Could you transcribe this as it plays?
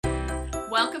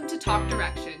Welcome to Talk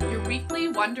Direction, your weekly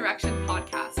One Direction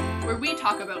podcast, where we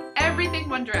talk about everything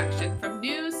One Direction, from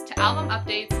news to album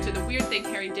updates to the weird thing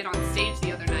Harry did on stage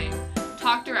the other night.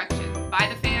 Talk Direction, by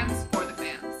the fans, for the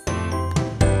fans.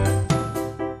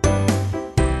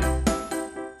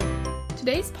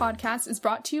 Today's podcast is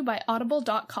brought to you by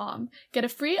Audible.com. Get a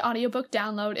free audiobook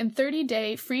download and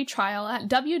 30-day free trial at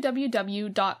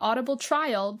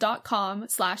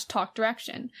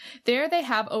www.audibletrial.com/talkdirection. There they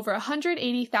have over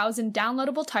 180,000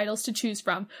 downloadable titles to choose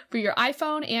from for your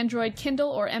iPhone, Android, Kindle,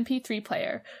 or MP3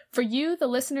 player. For you, the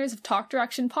listeners of Talk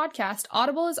Direction podcast,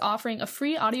 Audible is offering a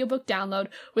free audiobook download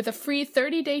with a free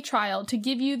 30-day trial to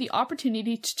give you the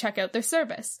opportunity to check out their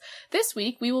service. This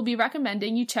week, we will be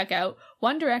recommending you check out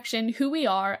One Direction, Who We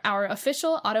Are, Our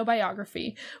Official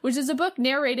Autobiography, which is a book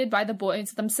narrated by the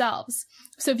boys themselves.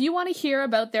 So if you want to hear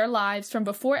about their lives from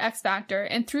before X Factor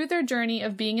and through their journey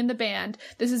of being in the band,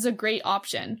 this is a great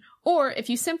option. Or if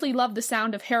you simply love the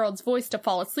sound of Harold's voice to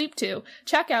fall asleep to,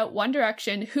 check out One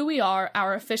Direction, Who We Are,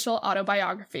 Our Official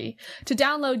Autobiography. To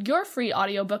download your free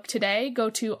audiobook today,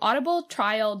 go to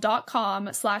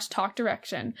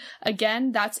audibletrial.com/talkdirection.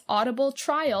 Again, that's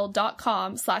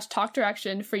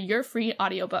audibletrial.com/talkdirection for your free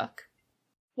audiobook.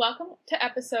 Welcome to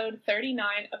episode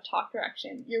 39 of Talk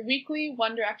Direction, your weekly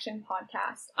One Direction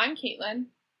podcast. I'm Caitlin.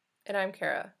 And I'm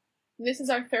Kara. This is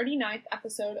our 39th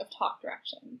episode of Talk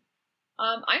Direction.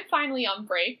 I'm finally on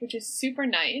break, which is super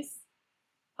nice.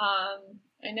 I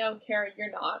know, Kara,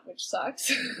 you're not, which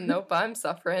sucks. Nope, I'm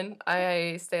suffering.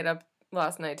 I stayed up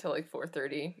last night till like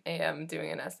 4:30 a.m.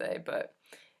 doing an essay, but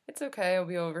it's okay. It'll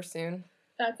be over soon.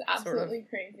 That's absolutely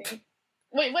crazy.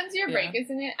 Wait, when's your break?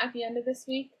 Isn't it at the end of this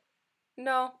week?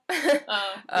 No.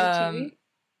 Oh, 2 weeks?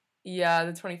 Yeah,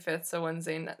 the 25th, so when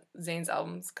Zayn's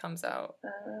album comes out.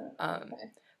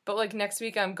 Okay. But, like, next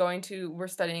week we're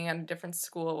studying at a different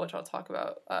school, which I'll talk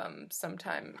about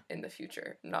sometime in the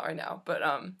future. Not right now, but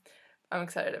I'm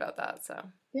excited about that,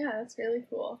 so. Yeah, that's really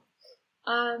cool.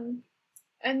 And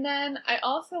then I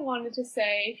also wanted to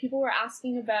say, people were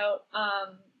asking about,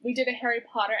 we did a Harry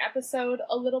Potter episode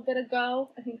a little bit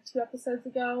ago, I think 2 episodes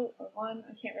ago, or 1,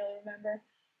 I can't really remember.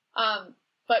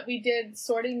 But we did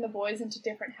sorting the boys into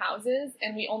different houses,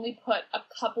 and we only put a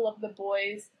couple of the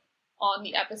boys on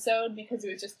the episode because it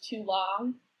was just too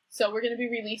long. So we're going to be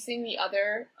releasing the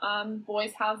other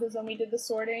boys' houses when we did the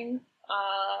sorting,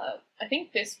 I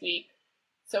think this week.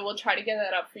 So we'll try to get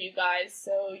that up for you guys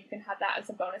so you can have that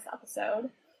as a bonus episode.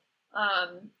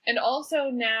 And also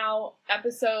now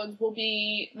episodes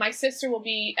my sister will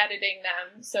be editing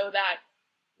them so that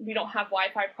we don't have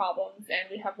Wi-Fi problems and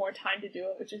we have more time to do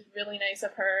it, which is really nice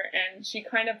of her. And she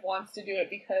kind of wants to do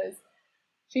it because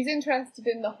she's interested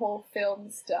in the whole film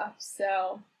stuff,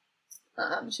 so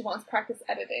she wants practice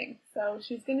editing. So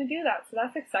she's going to do that, so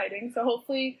that's exciting. So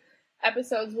hopefully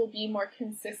episodes will be more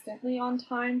consistently on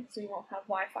time because we won't have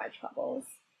Wi-Fi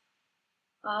troubles.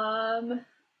 And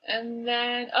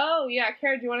then,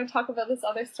 Kara, do you want to talk about this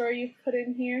other story you've put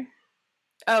in here?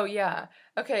 Oh, yeah.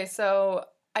 Okay, so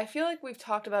I feel like we've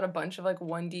talked about a bunch of, like,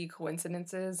 1D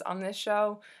coincidences on this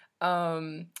show.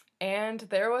 And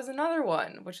there was another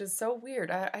one, which is so weird.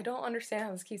 I don't understand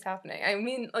how this keeps happening. I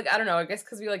mean, like, I don't know. I guess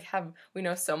because we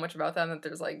know so much about them that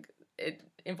there's, like, it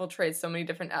infiltrates so many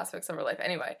different aspects of our life.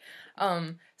 Anyway,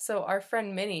 so our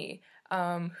friend Minnie,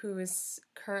 who is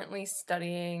currently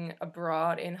studying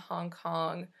abroad in Hong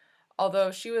Kong, although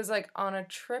she was, like, on a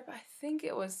trip, I think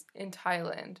it was in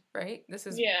Thailand, right? I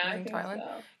think Thailand?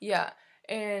 So. Yeah.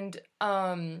 And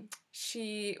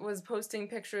she was posting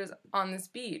pictures on this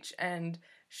beach, and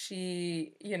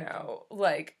she,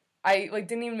 like, I, like,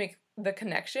 didn't even make the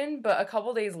connection, but a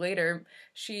couple days later,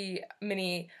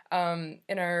 Minnie,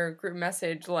 in our group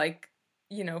message, like,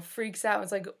 freaks out.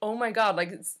 It's like, oh my god,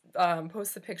 like,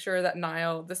 posts the picture the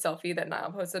selfie that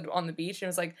Niall posted on the beach, and it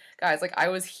was like, guys, like, I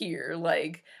was here,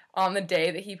 like, on the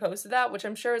day that he posted that, which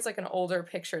I'm sure it's, like, an older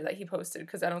picture that he posted,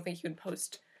 because I don't think he would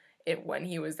post it when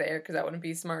he was there, because that wouldn't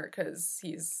be smart, because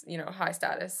he's, high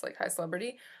status, like, high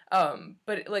celebrity,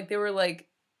 but, like, they were, like,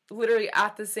 literally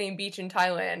at the same beach in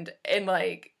Thailand, and,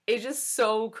 like, it's just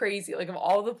so crazy, like, of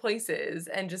all the places,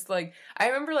 and just, like, I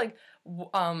remember, like,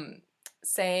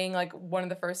 saying, like, one of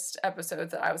the first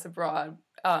episodes that I was abroad,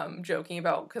 joking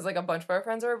about, because, like, a bunch of our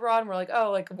friends are abroad, and we're like,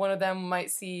 oh, like, one of them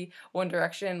might see One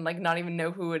Direction, like, not even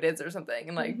know who it is or something,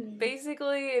 and, like,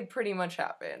 basically, it pretty much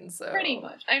happened, so. Pretty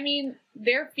much. I mean,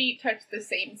 their feet touch the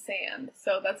same sand,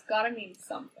 so that's gotta mean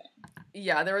something.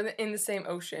 Yeah, they were in the same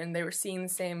ocean, they were seeing the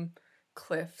same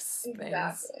cliffs,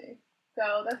 exactly. things.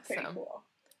 So, that's pretty cool.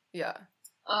 Yeah.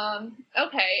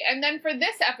 Okay, and then for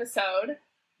this episode,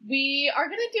 we are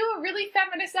going to do a really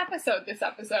feminist episode this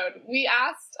episode. We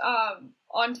asked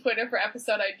on Twitter for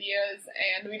episode ideas,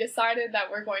 and we decided that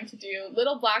we're going to do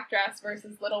Little Black Dress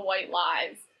versus Little White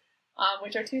Lies,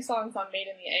 which are 2 songs on Made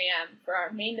in the AM for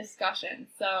our main discussion.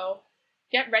 So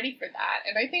get ready for that.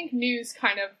 And I think news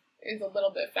kind of is a little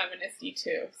bit feministy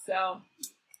too. So,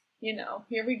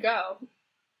 here we go.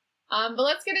 But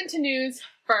let's get into news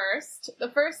first. The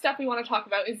first stuff we want to talk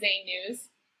about is Zayn news.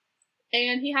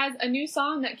 And he has a new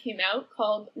song that came out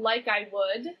called Like I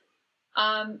Would.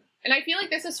 And I feel like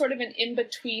this is sort of an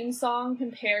in-between song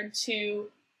compared to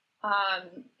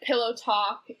Pillow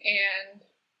Talk and...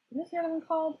 what's the other one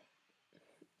called?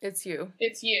 It's You.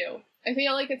 It's You. I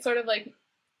feel like it's sort of like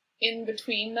in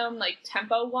between them, like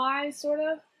tempo-wise, sort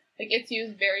of. Like, It's You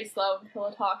is very slow and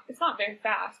Pillow Talk, it's not very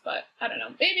fast, but I don't know.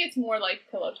 Maybe it's more like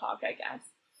Pillow Talk, I guess.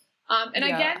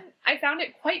 Again, I found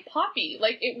it quite poppy.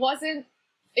 Like, it wasn't...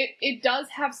 It does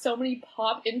have so many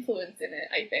pop influence in it,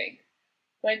 I think.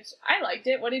 Which, I liked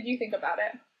it. What did you think about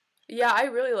it? Yeah, I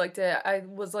really liked it.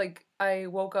 I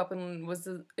woke up and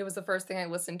it was the first thing I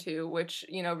listened to, which,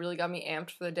 really got me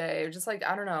amped for the day. Just like,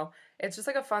 I don't know. It's just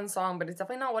like a fun song, but it's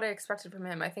definitely not what I expected from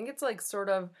him. I think it's like sort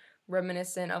of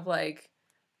reminiscent of like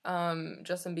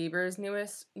Justin Bieber's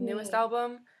newest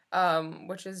album,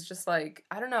 which is just like,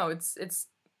 I don't know. It's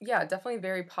yeah, definitely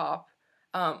very pop.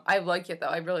 I like it though.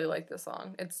 I really like this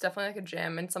song. It's definitely like a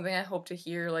jam and something I hope to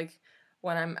hear like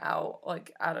when I'm out,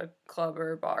 like, at a club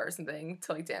or a bar or something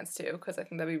to, like, dance to, because I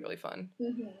think that'd be really fun.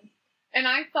 Mm-hmm. And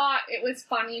I thought it was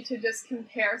funny to just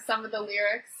compare some of the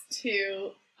lyrics to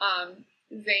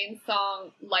Zayn's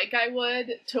song Like I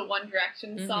Would to One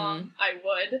Direction's song I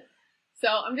Would. So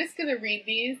I'm just gonna read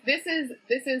these. This is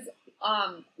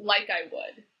Like I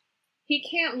Would. He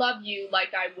can't love you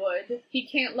like I would. He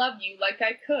can't love you like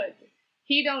I could.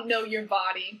 He don't know your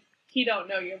body. He don't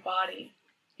know your body.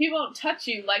 He won't touch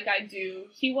you like I do.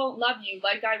 He won't love you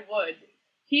like I would.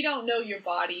 He don't know your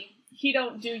body. He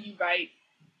don't do you right.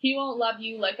 He won't love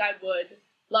you like I would.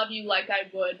 Love you like I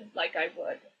would, like I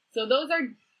would. So those are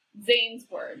Zayn's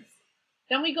words.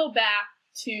 Then we go back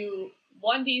to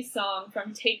 1D's song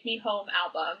from Take Me Home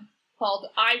album called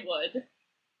I Would.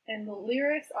 And the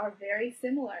lyrics are very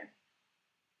similar.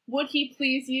 Would he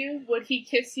please you? Would he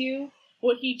kiss you?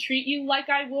 Would he treat you like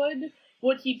I would?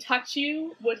 Would he touch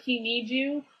you? Would he need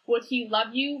you? Would he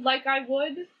love you like I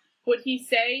would? Would he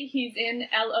say he's in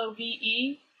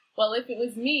LOVE? Well, if it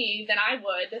was me, then I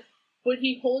would. Would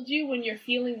he hold you when you're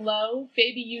feeling low?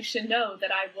 Baby, you should know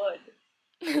that I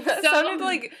would. That sounded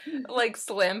like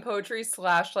slam poetry /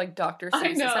 like Dr. Seuss.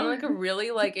 It sounded like a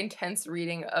really like intense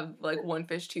reading of like One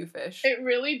Fish, Two Fish. It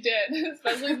really did,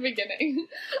 especially the beginning.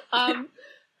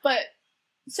 But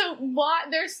so what?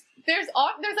 There's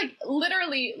like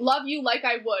literally "Love You Like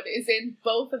I Would" is in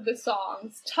both of the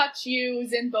songs. "Touch You"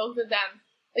 is in both of them.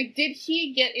 Like, did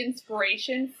he get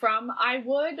inspiration from I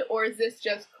Would, or is this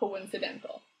just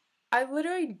coincidental? I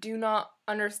literally do not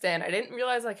understand. I didn't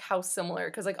realize like how similar,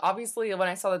 because like obviously when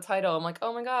I saw the title, I'm like,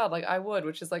 oh my god, like I Would,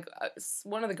 which is like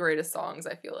one of the greatest songs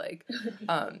I feel like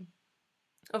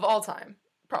of all time,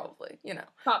 probably,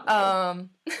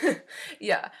 Probably.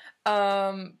 Yeah.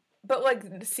 But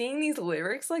like seeing these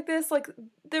lyrics like this, like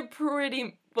they're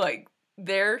pretty like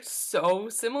they're so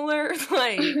similar,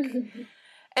 like,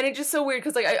 and it's just so weird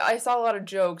because like I saw a lot of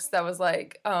jokes that was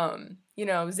like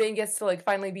Zayn gets to like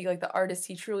finally be like the artist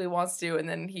he truly wants to, and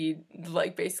then he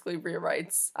like basically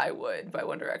rewrites I Would by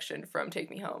One Direction from Take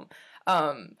Me Home.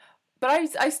 But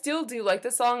I still do like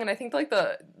the song, and I think like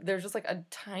there's just like a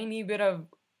tiny bit of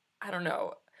I don't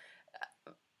know,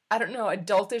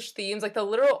 adultish themes. Like the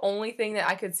literal only thing that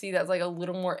I could see that's like a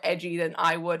little more edgy than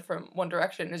I Would from One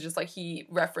Direction is just like he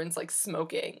referenced like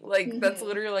smoking. Like that's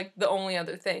literally like the only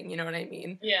other thing, you know what I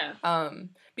mean? Yeah.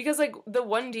 Because like the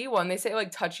 1D one, they say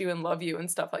like touch you and love you and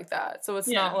stuff like that. So it's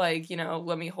not like,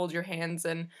 let me hold your hands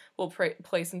and we'll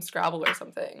play some Scrabble or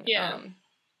something. Yeah.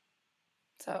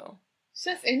 So it's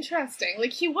just interesting.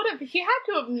 Like, he had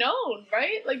to have known,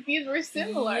 right? Like, these were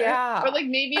similar. Yeah. Or, like,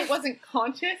 maybe it wasn't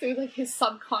conscious. It was, like, his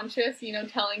subconscious,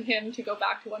 telling him to go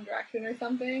back to One Direction or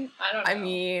something. I don't know. I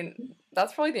mean,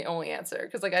 that's probably the only answer.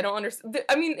 Because, like, I don't understand.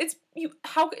 I mean,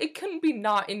 it couldn't be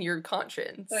not in your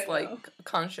conscience. Like,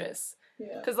 conscious.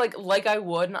 Yeah. Because, like I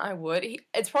Would and I Would,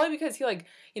 it's probably because he, like,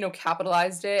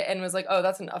 capitalized it and was like, oh,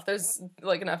 that's enough. There's,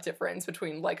 like, enough difference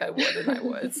between like I Would and I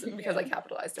Would because I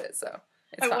capitalized it, so.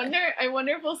 I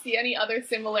wonder if we'll see any other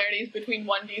similarities between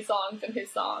 1D songs and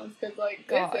his songs, because, like,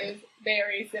 this is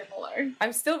very similar.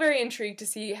 I'm still very intrigued to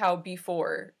see how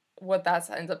B4, what that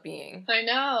ends up being. I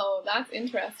know, that's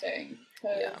interesting,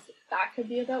 because that could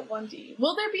be about 1D.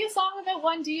 Will there be a song about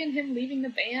 1D and him leaving the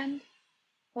band?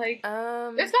 Like,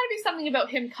 there's got to be something about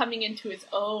him coming into his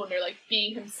own, or like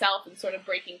being himself and sort of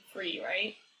breaking free,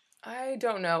 right? I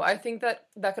don't know. I think that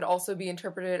could also be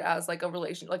interpreted as like a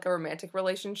romantic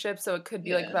relationship. So it could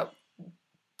be like about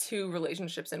two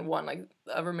relationships in one, like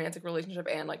a romantic relationship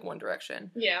and like One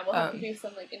Direction. Yeah, we'll have to do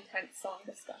some like intense song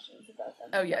discussions about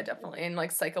that. Oh yeah, definitely, and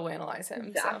like psychoanalyze him.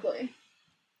 Exactly.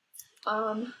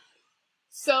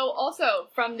 So also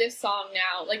from this song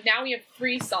now, like now we have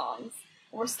 3 songs.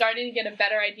 We're starting to get a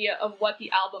better idea of what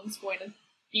the album's going to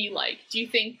be like. Do you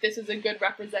think this is a good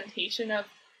representation of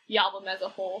the album as a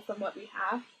whole from what we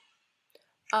have?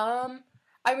 I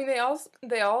mean,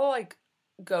 they all like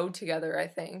go together, I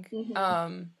think.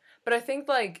 Mm-hmm. But I think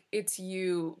like It's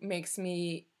You makes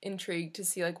me intrigued to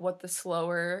see like what the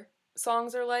slower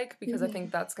songs are like, because I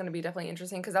think that's going to be definitely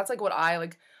interesting, because that's like what I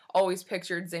like always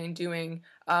pictured Zayn doing,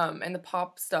 and the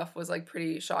pop stuff was like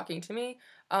pretty shocking to me.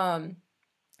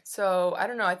 So I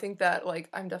don't know. I think that like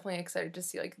I'm definitely excited to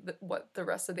see like what the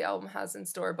rest of the album has in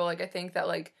store. But like I think that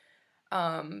like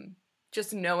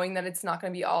just knowing that it's not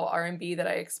going to be all R&B that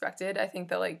I expected, I think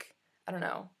that like I don't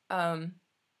know.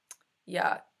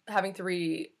 Yeah, having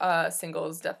 3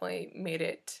 singles definitely made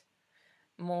it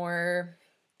more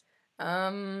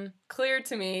clear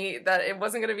to me that it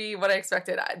wasn't going to be what I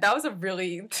expected. That was a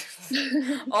really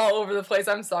all over the place.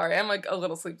 I'm sorry. I'm like a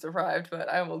little sleep deprived, but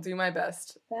I will do my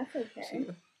best. That's okay.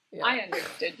 I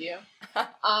understood you.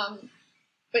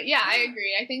 But yeah, I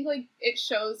agree. I think like it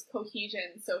shows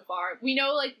cohesion so far. We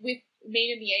know like with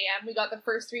Made in the AM, we got the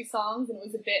first 3 songs and it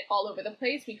was a bit all over the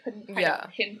place. We couldn't kind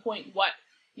of pinpoint what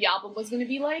the album was going to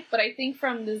be like, but I think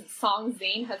from the songs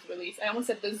Zayn has released, I almost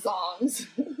said the zongs.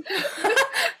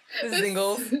 The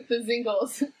zingles. The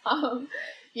zingles.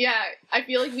 Yeah, I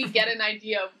feel like we get an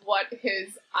idea of what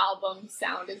his album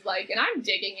sound is like, and I'm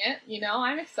digging it, you know,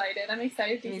 I'm excited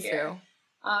to hear. Me too.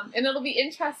 And it'll be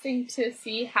interesting to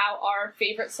see how our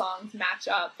favorite songs match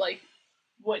up, like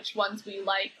which ones we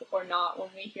like or not when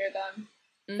we hear them.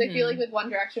 Mm-hmm. So I feel like with One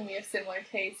Direction we have similar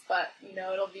tastes, but you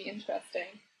know, it'll be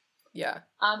interesting. Yeah.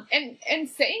 And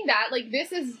saying that, like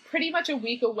this is pretty much a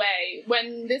week away.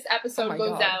 When this episode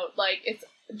goes out, like it's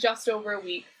just over a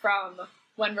week from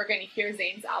when we're going to hear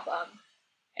Zayn's album.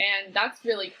 And that's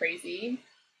really crazy.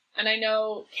 And I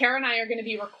know Kara and I are going to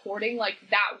be recording like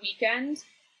that weekend.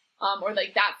 Or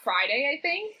like that Friday, I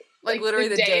think. Like literally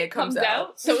the day it comes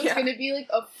out. So it's going to be like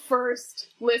a first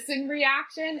listen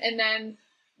reaction. And then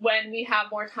when we have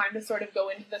more time to sort of go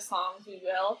into the songs, we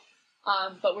will.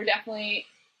 But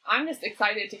I'm just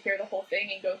excited to hear the whole thing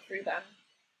and go through them.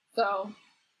 So.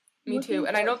 Me too.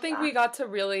 And I don't think we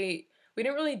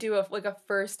didn't really do a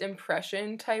first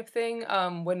impression type thing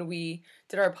when we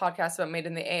did our podcast about Made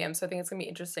in the AM. So I think it's gonna be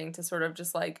interesting to sort of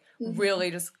just like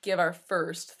really just give our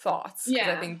first thoughts.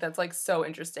 Yeah. I think that's like so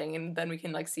interesting, and then we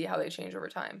can like see how they change over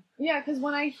time. Yeah, because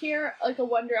when I hear like a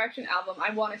One Direction album,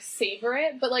 I want to savor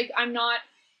it, but like I'm not.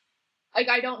 Like,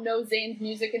 I don't know Zayn's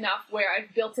music enough where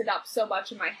I've built it up so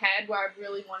much in my head where I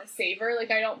really want to savor.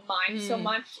 Like, I don't mind so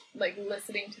much, like,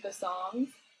 listening to the songs.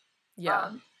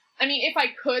 Yeah. I mean, if I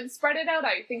could spread it out,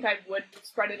 I think I would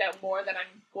spread it out more than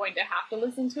I'm going to have to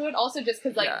listen to it. Also, just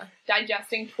because, like,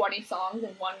 digesting 20 songs in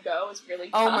one go is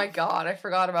really tough. Oh my god, I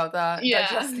forgot about that. Yeah.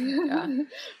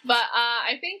 But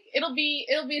I think it'll be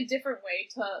a different way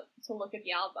to look at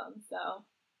the album,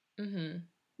 so. Mm-hmm.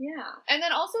 Yeah. And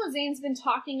then also Zayn's been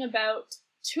talking about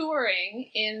touring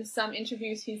in some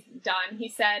interviews he's done. He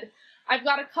said, I've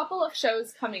got a couple of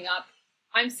shows coming up.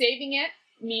 I'm saving it,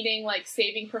 meaning like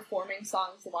saving performing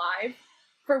songs live,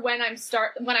 for when I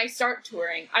start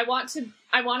touring. I want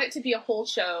it to be a whole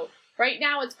show. Right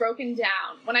now it's broken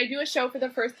down. When I do a show for the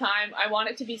first time, I want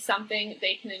it to be something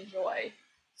they can enjoy.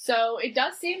 So it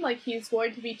does seem like he's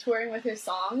going to be touring with his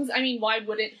songs. I mean, why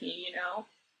wouldn't he, you know?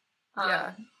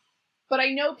 Yeah. But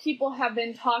I know people have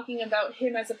been talking about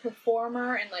him as a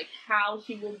performer and, like, how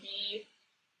he will be,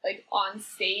 like, on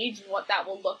stage and what that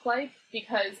will look like.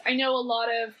 Because I know a lot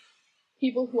of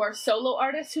people who are solo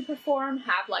artists who perform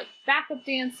have, like, backup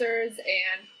dancers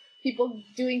and people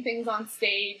doing things on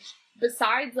stage.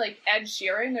 Besides, like, Ed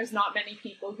Sheeran, there's not many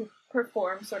people who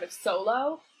perform sort of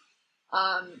solo.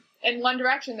 In One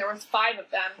Direction, there was 5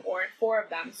 of them, or 4 of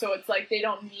them, so it's like they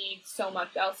don't need so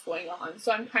much else going on.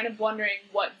 So I'm kind of wondering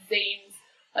what Zayn's,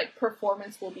 like,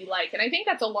 performance will be like. And I think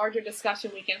that's a larger discussion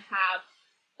we can have,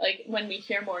 like, when we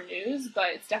hear more news, but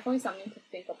it's definitely something to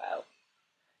think about.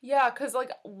 Yeah, because, like,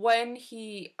 when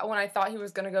I thought he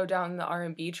was going to go down the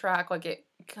R&B track, like, it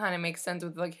kind of makes sense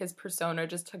with, like, his persona,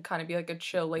 just to kind of be, like, a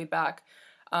chill, laid-back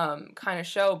kind of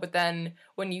show. But then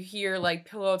when you hear, like,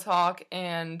 Pillow Talk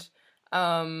and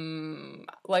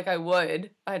like I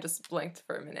would. I just blanked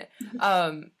for a minute.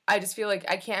 I just feel like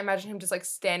I can't imagine him just like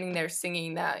standing there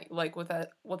singing that like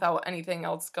without anything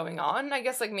else going on. I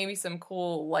guess like maybe some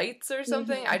cool lights or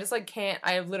something. I just like can't.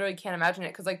 I literally can't imagine it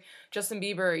because like Justin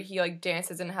Bieber, he like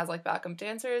dances and has like backup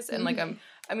dancers, and like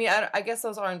I guess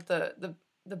those aren't the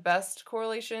best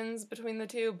correlations between the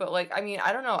two, but like I mean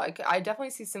I don't know. I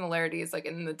definitely see similarities like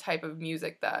in the type of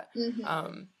music that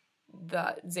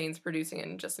that Zayn's producing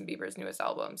in Justin Bieber's newest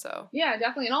album, so. Yeah,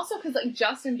 definitely. And also because, like,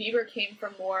 Justin Bieber came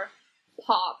from more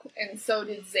pop, and so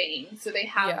did Zayn. So they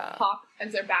have pop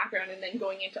as their background, and then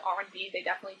going into R&B, they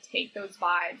definitely take those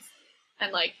vibes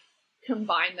and, like,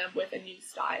 combine them with a new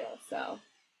style, so.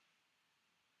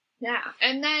 Yeah.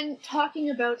 And then talking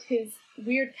about his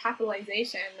weird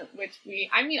capitalization, which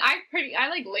I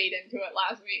like laid into it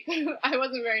last week. I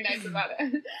wasn't very nice about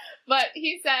it. But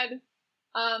he said,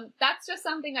 that's just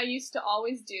something I used to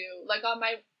always do, like on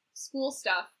my school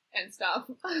stuff and stuff.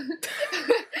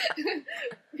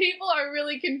 People are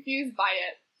really confused by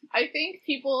it. I think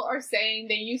people are saying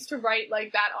they used to write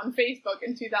like that on Facebook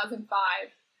in 2005.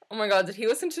 Oh my god, did he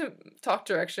listen to Talk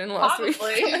Direction last week?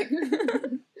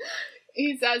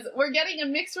 He says, we're getting a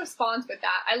mixed response with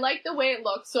that. I like the way it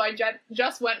looks, so I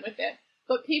just went with it.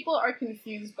 But people are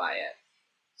confused by it.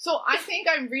 So I think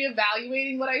I'm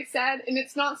reevaluating what I said, and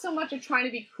it's not so much a trying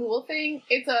to be cool thing,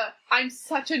 it's a I'm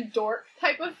such a dork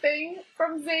type of thing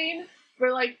from Zayn,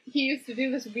 where, like, he used to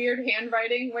do this weird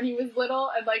handwriting when he was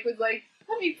little, and, like, was like,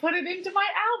 let me put it into my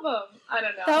album. I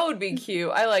don't know. That would be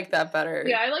cute. I like that better.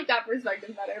 Yeah, I like that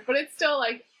perspective better, but it's still,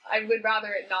 like, I would rather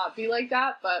it not be like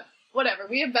that, but whatever.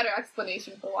 We have better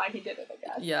explanation for why he did it, I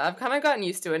guess. Yeah, I've kind of gotten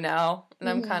used to it now, and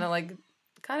I'm kind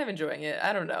of enjoying it.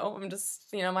 I don't know. I'm just,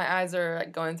 my eyes are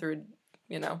like, going through,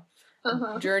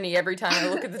 a journey every time I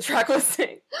look at the track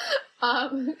listing.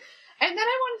 And then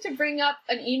I wanted to bring up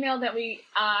an email that we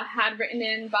had written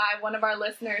in by one of our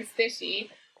listeners, Fishy,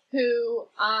 who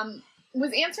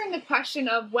was answering the question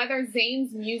of whether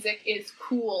Zayn's music is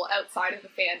cool outside of the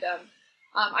fandom.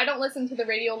 I don't listen to the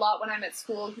radio a lot when I'm at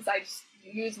school because I just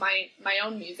use my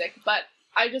own music, but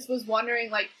I just was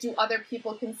wondering, like, do other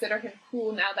people consider him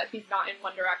cool now that he's not in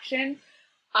One Direction?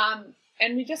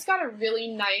 And we just got a really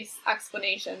nice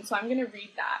explanation, so I'm going to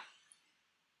read that.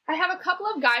 I have a couple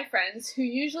of guy friends who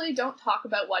usually don't talk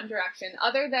about One Direction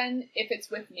other than if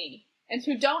it's with me, and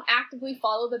who don't actively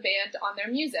follow the band on their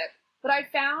music, but I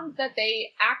found that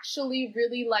they actually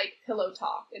really like Pillow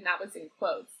Talk, and that was in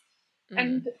quotes,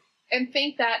 and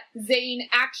think that Zayn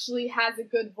actually has a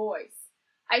good voice.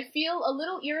 I feel a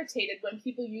little irritated when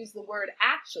people use the word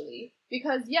actually,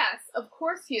 because yes, of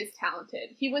course he is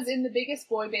talented. He was in the biggest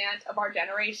boy band of our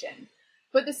generation.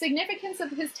 But the significance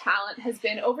of his talent has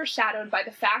been overshadowed by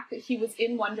the fact that he was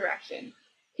in One Direction.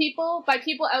 By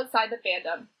people outside the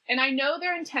fandom. And I know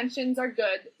their intentions are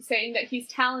good, saying that he's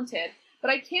talented,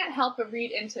 but I can't help but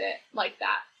read into it like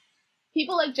that.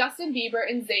 People like Justin Bieber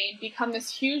and Zayn become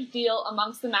this huge deal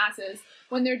amongst the masses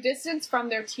when they're distanced from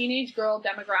their teenage girl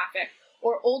demographic,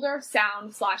 or older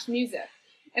sound/music.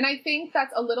 And I think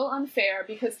that's a little unfair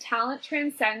because talent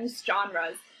transcends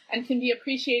genres and can be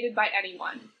appreciated by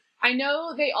anyone. I know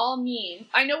what they all mean,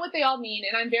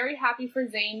 and I'm very happy for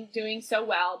Zayn doing so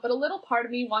well, but a little part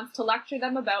of me wants to lecture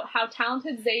them about how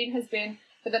talented Zayn has been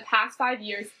for the past 5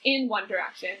 years in One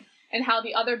Direction, and how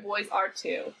the other boys are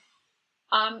too.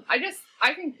 I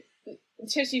think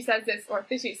Fishy says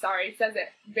it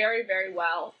very, very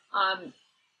well. I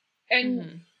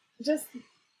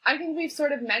think we've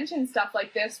sort of mentioned stuff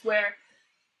like this where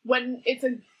when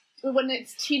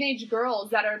it's teenage girls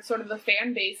that are sort of the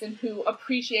fan base and who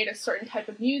appreciate a certain type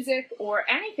of music or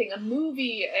anything, a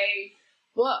movie, a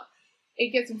book,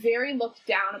 it gets very looked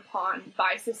down upon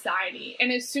by society.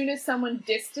 And as soon as someone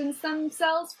distances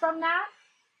themselves from that,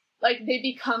 like, they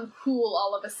become cool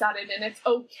all of a sudden, and it's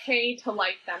okay to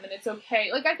like them, and it's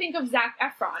okay. Like, I think of Zac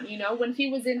Efron, when he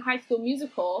was in High School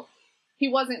Musical, he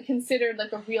wasn't considered,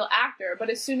 like, a real actor, but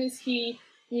as soon as he,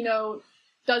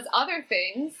 does other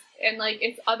things, and, like,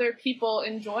 it's other people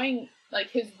enjoying, like,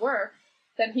 his work,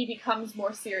 then he becomes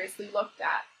more seriously looked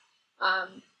at.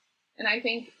 And I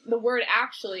think the word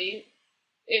actually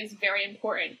is very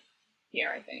important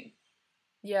here, I think.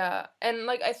 Yeah, and,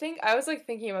 like, I think, I was, like,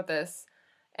 thinking about this,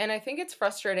 and I think it's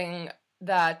frustrating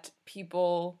that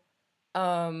people,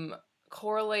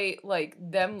 correlate, like,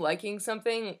 them liking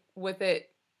something with it,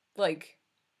 like,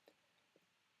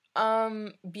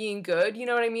 being good, you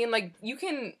know what I mean? Like, you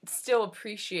can still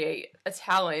appreciate a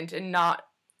talent and not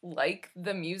like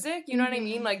the music, you know what I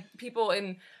mean? Like, people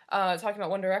in, talking about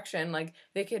One Direction, like,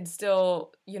 they could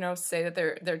still, say that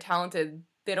they're talented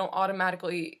they don't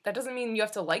automatically, that doesn't mean you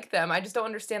have to like them. I just don't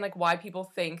understand, like, why people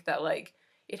think that, like,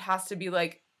 it has to be,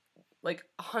 like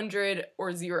 100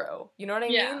 or 0. You know what I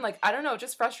mean? Like, I don't know, it's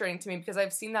just frustrating to me because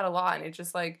I've seen that a lot, and it's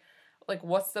just, like,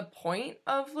 what's the point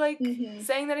of, like,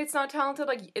 saying that it's not talented?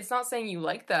 Like, it's not saying you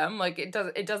like them. Like, it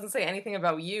doesn't say anything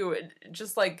about you. It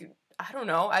just, like, I don't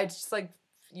know. I just, like,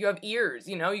 you have ears,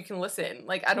 you know? You can listen.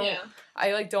 Like,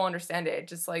 I, like, don't understand it.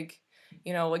 Just, like,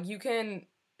 you know, like, you can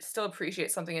still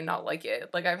appreciate something and not like it.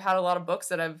 Like, I've had a lot of books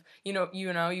that I've,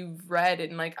 you've read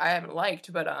and, like, I haven't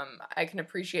liked, but, I can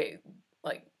appreciate,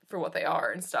 like, for what they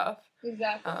are and stuff.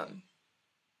 Exactly.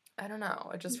 I don't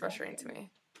know. It's just frustrating to me.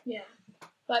 Yeah.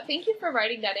 But thank you for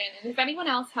writing that in. And if anyone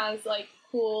else has, like,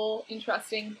 cool,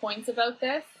 interesting points about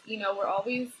this, you know, we're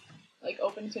always, like,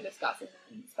 open to discussing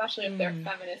them, especially if they're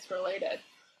feminist-related.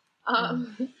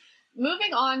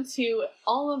 Moving on to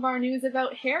all of our news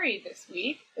about Harry this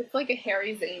week. It's like a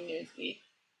Harry Zane news week.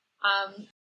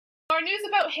 Our news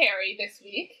about Harry this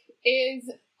week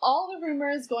is all the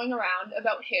rumors going around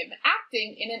about him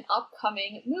acting in an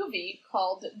upcoming movie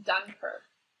called Dunkirk.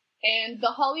 And The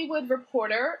Hollywood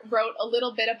Reporter wrote a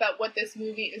little bit about what this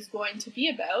movie is going to be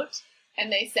about,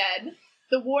 and they said,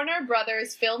 The Warner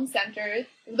Brothers film centers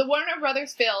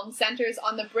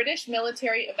on the British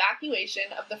military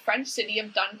evacuation of the French city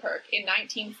of Dunkirk in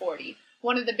 1940,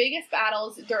 one of the biggest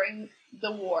battles during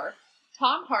the war.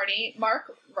 Tom Hardy,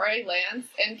 Mark Rylance,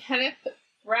 and Kenneth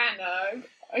Branagh,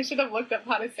 I should have looked up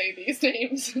how to say these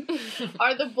names,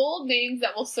 are the bold names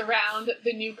that will surround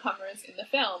the newcomers in the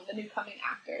film, the newcoming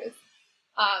actors.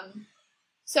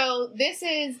 So this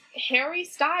is Harry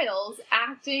Styles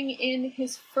acting in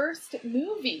his first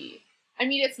movie. I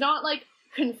mean, it's not, like,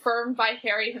 confirmed by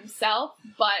Harry himself,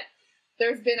 but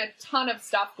there's been a ton of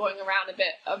stuff going around a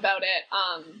bit about it.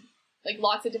 Like,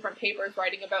 lots of different papers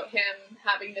writing about him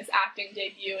having this acting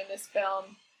debut in this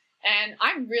film. And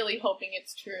I'm really hoping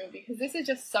it's true, because this is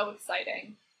just so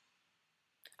exciting.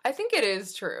 I think it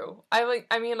is true. I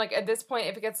mean, like, at this point,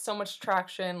 if it gets so much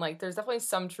traction, like, there's definitely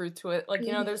some truth to it. Like,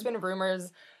 you know, there's been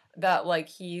rumors that, like,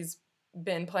 he's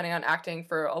been planning on acting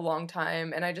for a long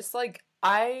time, and I just, like,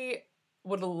 I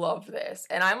would love this.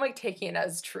 And I'm, like, taking it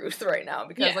as truth right now,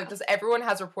 because, like, just everyone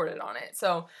has reported on it.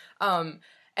 So,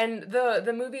 and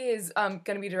the movie is going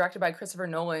to be directed by Christopher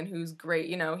Nolan, who's great.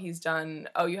 You know, he's done,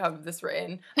 you have this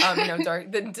written, you know,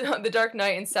 the Dark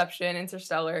Knight, Inception,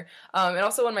 Interstellar, and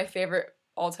also one of my favorite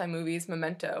all-time movies,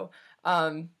 Memento.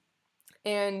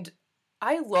 And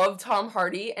I love Tom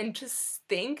Hardy, and just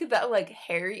think that, like,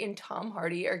 Harry and Tom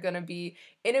Hardy are going to be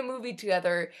in a movie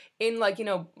together, in, like, you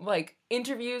know, like,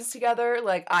 interviews together.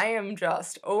 Like, I am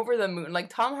just over the moon. Like,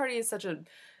 Tom Hardy is such a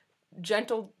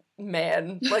gentle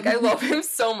man. Like, I love him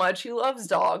so much. He loves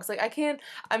dogs. Like,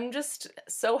 I'm just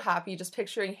so happy just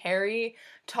picturing Harry,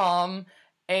 Tom,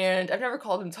 and I've never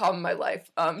called him Tom in my life,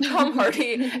 Tom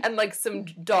Hardy, and, like, some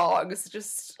dogs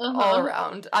just all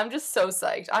around. I'm just so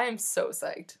psyched. I am so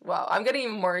psyched. Wow, I'm getting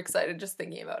even more excited just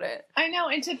thinking about it. I know,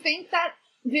 and to think that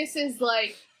this is,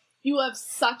 like, you have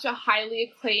such a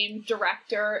highly acclaimed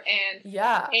director and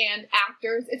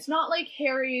actors. It's not like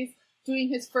Harry's doing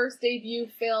his first debut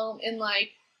film in,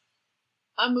 like,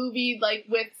 a movie, like,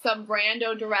 with some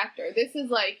rando director. This is,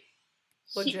 like,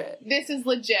 legit. This is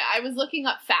legit. I was looking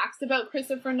up facts about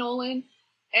Christopher Nolan,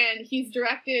 and he's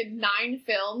directed 9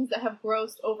 films that have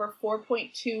grossed over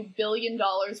 $4.2 billion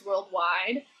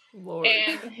worldwide. Lord.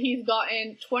 And he's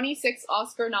gotten 26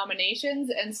 Oscar nominations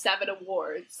and 7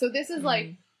 awards. So this is,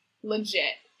 like,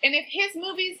 legit. And if his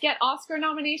movies get Oscar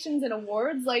nominations and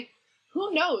awards, like,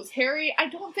 who knows? Harry, I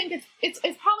don't think it's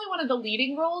probably one of the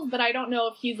leading roles, but I don't know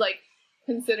if he's, like,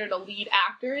 considered a lead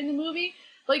actor in the movie.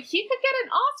 Like, he could get an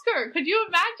Oscar. Could you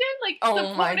imagine? Like,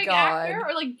 supporting actor,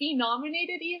 or, like, be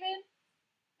nominated even?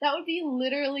 That would be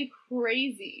literally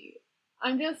crazy.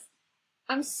 I'm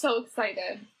so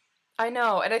excited. I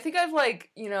know, and I think I've, like,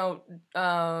 you know,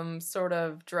 sort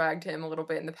of dragged him a little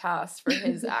bit in the past for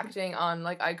his acting on,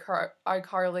 like,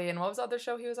 iCarly, and what was the other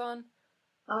show he was on?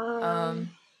 I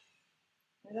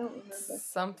don't remember.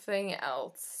 Something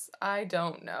else. I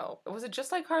don't know. Was it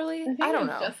just iCarly? I don't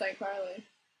know. Just iCarly.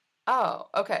 Oh,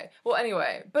 okay. Well,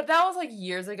 anyway, but that was, like,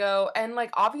 years ago, and,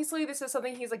 like, obviously this is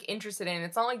something he's, like, interested in.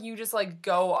 It's not like you just, like,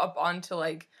 go up onto,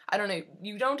 like, I don't know,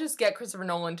 you don't just get Christopher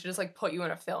Nolan to just, like, put you in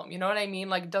a film, you know what I mean?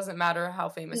 Like, it doesn't matter how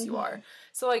famous you are.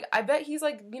 So, like, I bet he's,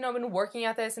 like, you know, been working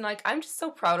at this, and, like, I'm just so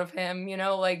proud of him, you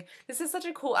know? Like, this is such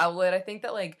a cool outlet. I think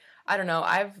that, like, I don't know,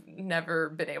 I've never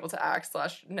been able to act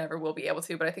 / never will be able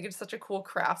to, but I think it's such a cool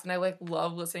craft, and I, like,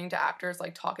 love listening to actors,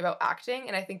 like, talk about acting,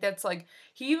 and I think that's, like,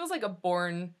 he was, like, a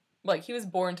born like, he was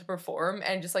born to perform,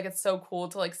 and just, like, it's so cool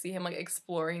to, like, see him, like,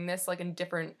 exploring this, like, in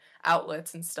different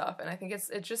outlets and stuff, and I think it's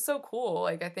just so cool.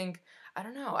 Like, I think, I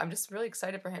don't know, I'm just really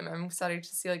excited for him. I'm excited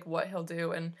to see, like, what he'll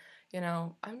do, and,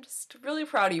 I'm just really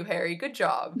proud of you, Harry. Good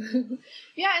job.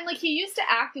 Yeah, and, like, he used to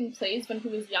act in plays when he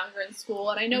was younger in school,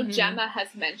 and I know Gemma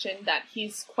has mentioned that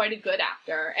he's quite a good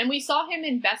actor, and we saw him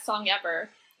in Best Song Ever,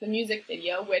 the music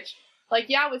video, which, like,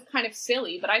 yeah, it was kind of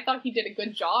silly, but I thought he did a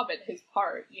good job at his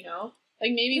part,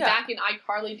 Like, maybe back in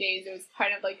iCarly days, it was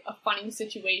kind of, like, a funny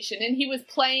situation, and he was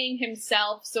playing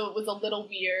himself, so it was a little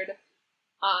weird.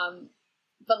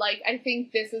 But, like, I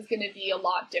think this is going to be a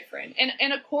lot different.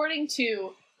 And according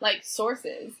to, like,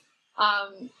 sources,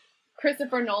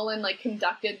 Christopher Nolan, like,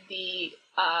 conducted the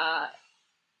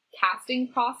casting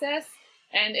process,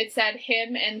 and it said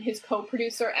him and his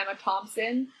co-producer, Emma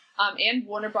Thompson, and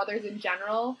Warner Brothers in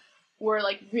general, were,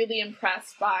 like, really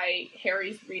impressed by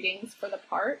Harry's readings for the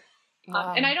part.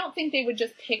 Wow. And I don't think they would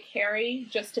just pick Harry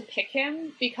just to pick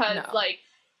him, because, like,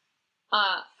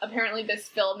 apparently this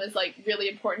film is, like, really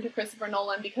important to Christopher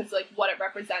Nolan because, like, what it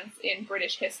represents in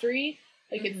British history.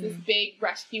 Like, it's this big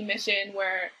rescue mission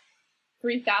where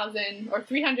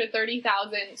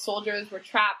 330,000 soldiers were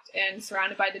trapped and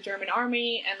surrounded by the German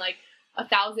army, and, like,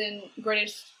 1,000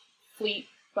 British fleet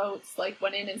boats, like,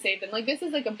 went in and saved them. Like, this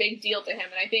is, like, a big deal to him,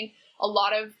 and I think a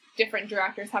lot of different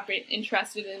directors have been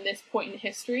interested in this point in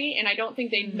history, and I don't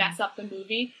think they'd mess up the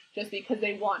movie just because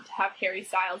they want to have Harry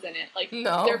Styles in it. Like,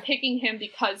 they're picking him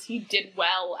because he did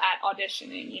well at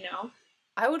auditioning,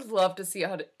 I would love to see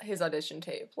his audition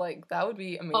tape. Like, that would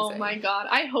be amazing. Oh my god,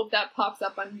 I hope that pops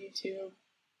up on YouTube.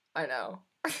 I know.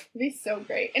 It'd be so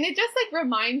great. And it just, like,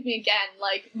 reminds me again,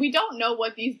 like, we don't know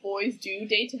what these boys do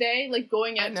day to day, like,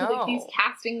 going out to, like, these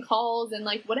casting calls and,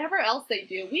 like, whatever else they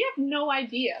do. We have no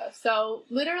idea. So,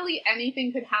 literally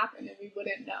anything could happen and we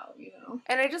wouldn't know,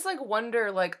 And I just, like,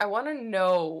 wonder, like, I want to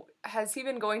know, has he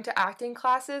been going to acting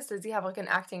classes? Does he have, like, an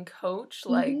acting coach?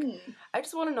 Like, I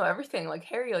just want to know everything. Like,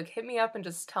 Harry, like, hit me up and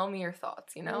just tell me your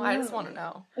thoughts, I just want to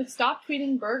know. Like, stop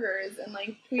tweeting burgers and,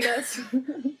 like, tweet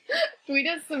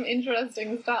us some interesting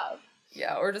stuff.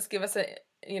 Yeah, or just give us a,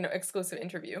 exclusive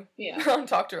interview. Yeah. On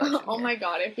Talk Direction. Oh my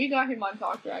god, if we got him on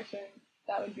Talk Direction,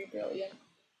 that would be brilliant.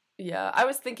 Yeah, I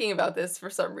was thinking about this for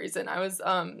some reason. I was,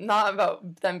 not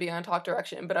about them being on Talk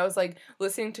Direction, but I was, like,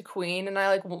 listening to Queen, and I,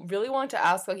 like, really wanted to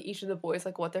ask, like, each of the boys,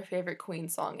 like, what their favorite Queen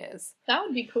song is. That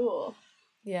would be cool.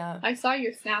 Yeah. I saw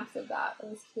your snaps of that. It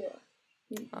was cute.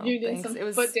 You did some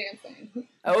foot dancing.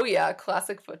 Oh, yeah,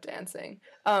 classic foot dancing.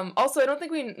 Also, I don't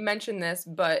think we mentioned this,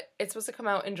 but it's supposed to come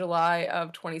out in July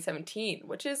of 2017,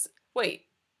 which is, we're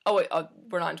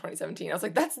not in 2017. I was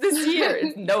like, that's this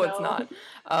year. No, it's not.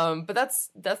 But that's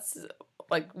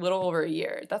like little over a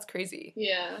year. That's crazy.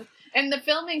 Yeah. And the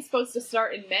filming's supposed to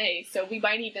start in May, so we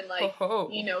might even, like,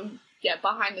 get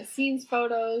behind the scenes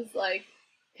photos, like,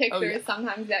 pictures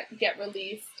sometimes that get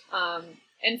released.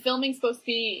 And filming's supposed to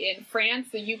be in France,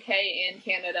 the UK, and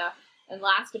Canada, and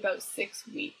last about 6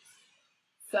 weeks.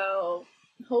 So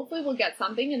hopefully we'll get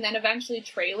something, and then eventually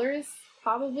trailers,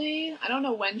 probably. I don't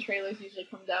know when trailers usually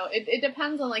comes out. It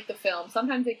depends on, like, the film.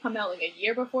 Sometimes they come out, like, a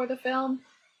year before the film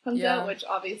comes out, which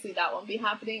obviously that won't be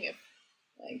happening if,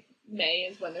 like, May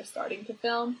is when they're starting to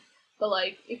film. But,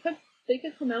 like, they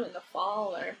could come out in the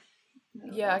fall, or...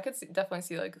 I could definitely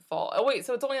see, like, fall. Oh, wait,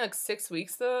 so it's only, like, 6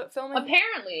 weeks, the filming?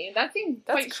 Apparently. That seems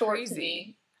quite short to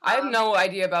me. I have no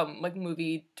idea about, like,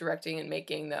 movie directing and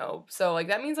making, though. So, like,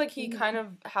 that means, like, he kind of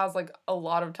has, like, a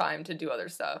lot of time to do other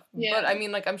stuff. Yeah. But, I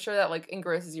mean, like, I'm sure that, like,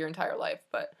 engrosses your entire life,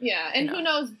 but... Yeah, and who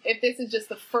knows if this is just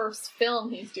the first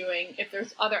film he's doing, if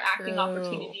there's other acting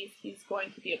opportunities he's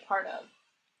going to be a part of.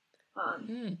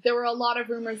 There were a lot of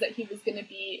rumors that he was going to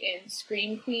be in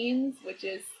Scream Queens, which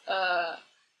is,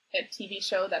 a TV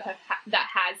show that has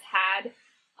had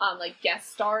like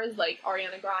guest stars like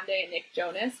Ariana Grande and Nick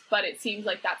Jonas, but it seems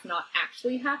like that's not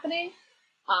actually happening.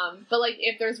 But, like,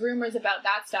 if there's rumors about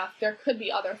that stuff, there could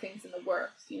be other things in the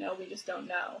works. We just don't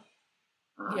know.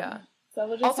 So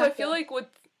we'll just also, I feel like with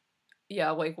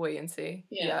like, wait and see.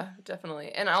 Yeah,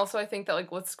 definitely. And also, I think that,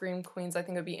 like, with Scream Queens, I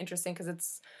think it'd be interesting because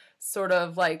it's sort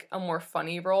of, like, a more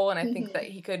funny role, and I think that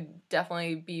he could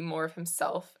definitely be more of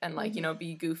himself and, like,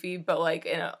 be goofy, but, like,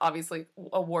 in obviously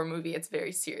a war movie, it's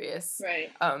very serious.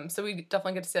 Right. So we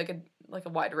definitely get to see, like a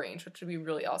wide range, which would be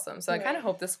really awesome. So I kind of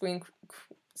hope the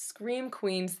Scream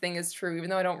Queens thing is true, even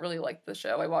though I don't really like the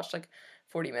show. I watched, like,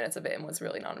 40 minutes of it and was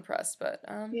really not impressed, but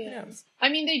who knows? I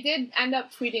mean, they did end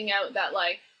up tweeting out that,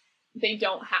 like, they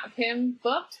don't have him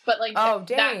booked, but, like,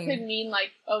 that could mean,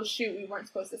 like, oh, shoot, we weren't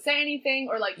supposed to say anything,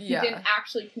 or, like, he didn't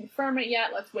actually confirm it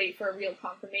yet, let's wait for a real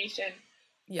confirmation.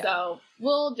 So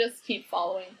we'll just keep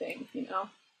following things,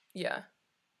 Yeah.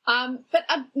 But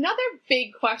another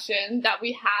big question that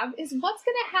we have is what's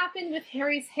going to happen with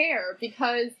Harry's hair?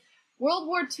 Because World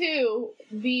War II,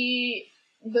 the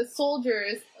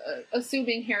soldiers,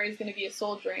 assuming Harry's going to be a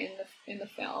soldier in the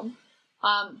film,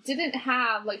 didn't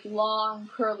have like long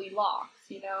curly locks,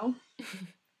 you know.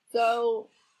 So,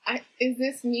 is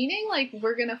this meaning like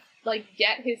we're gonna like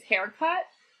get his haircut?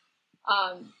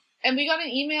 And we got an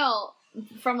email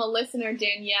from a listener,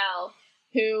 Danielle,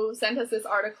 who sent us this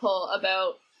article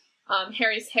about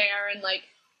Harry's hair and like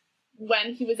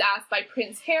when he was asked by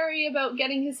Prince Harry about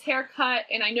getting his hair cut.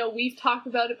 And I know we've talked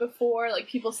about it before, like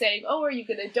people saying, oh, are you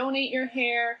going to donate your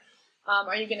hair?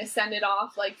 Are you going to send it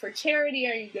off like for charity?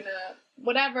 Are you going to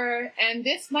whatever? And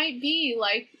this might be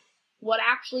like what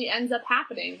actually ends up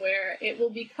happening where it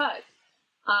will be cut.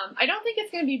 I don't think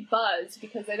it's going to be buzz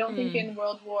because I don't think in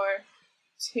World War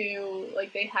II,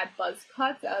 like they had buzz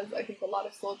cuts as I think a lot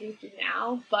of soldiers do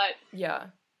now. But yeah,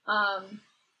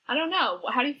 I don't know.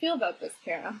 How do you feel about this,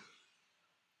 Kara?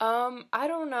 I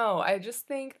don't know. I just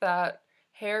think that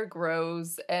hair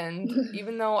grows, and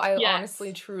even though I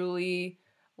honestly truly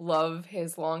love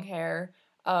his long hair,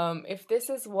 if this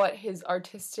is what his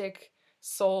artistic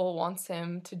soul wants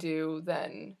him to do,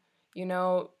 then, you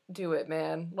know, do it,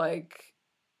 man. Like,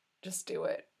 just do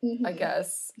it, I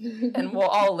guess. And we'll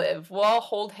all live. We'll all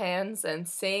hold hands and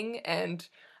sing and,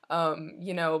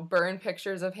 you know, burn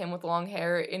pictures of him with long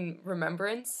hair in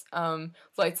remembrance,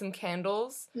 light some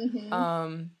candles,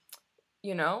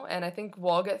 you know, and I think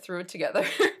we'll all get through it together.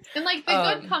 And, like,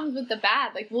 the good comes with the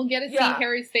bad. Like, we'll get to see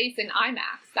Harry's face in IMAX.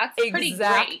 That's pretty great.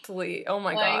 Exactly. Oh,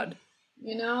 my God.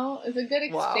 You know, it's a good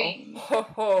exchange. Wow.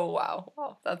 Oh, wow.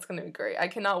 Wow. That's going to be great. I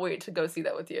cannot wait to go see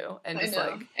that with you. And just,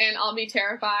 like... And I'll be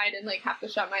terrified and, like, have to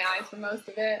shut my eyes for most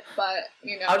of it. But,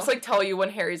 you know... I'll just, like, tell you when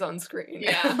Harry's on screen.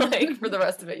 Yeah. Like, for the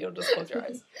rest of it, you'll just close your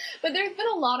eyes. But there's been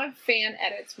a lot of fan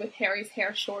edits with Harry's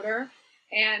hair shorter.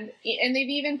 And they've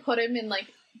even put him in, like,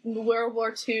 World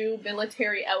War II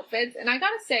military outfits, and I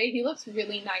gotta say, he looks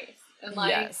really nice. And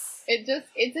like,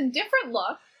 it's a different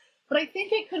look, but I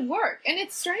think it could work. And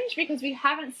it's strange because we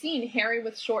haven't seen Harry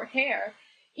with short hair.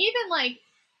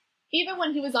 Even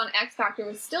when he was on X Factor,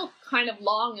 it was still kind of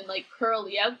long and like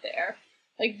curly out there.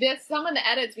 Like this, some of the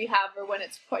edits we have are when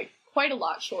it's quite a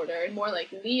lot shorter and more like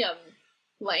Liam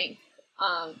length.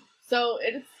 So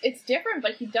it's different,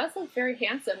 but he does look very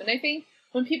handsome, and I think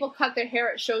when people cut their hair,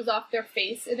 it shows off their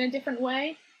face in a different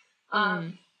way.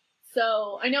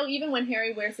 So I know even when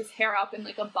Harry wears his hair up in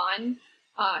like a bun,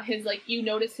 his like you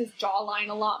notice his jawline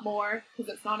a lot more because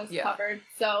it's not as covered.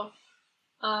 So,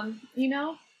 you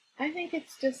know, I think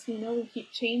it's just, you know, we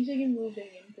keep changing and moving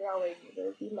and growing. It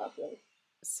would be lovely.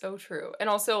 So true. And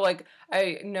also, like,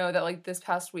 I know that, like, this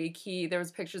past week, there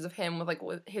was pictures of him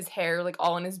with his hair, like,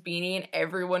 all in his beanie, and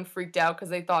everyone freaked out because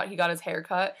they thought he got his hair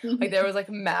cut. Like, there was,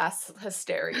 like, mass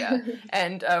hysteria.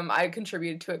 And I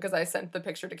contributed to it because I sent the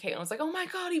picture to Kate, and I was like, oh my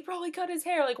God, he probably cut his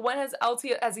hair. Like, when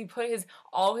has he put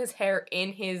all his hair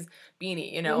in his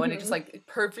beanie, you know? And it just, like,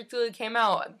 perfectly came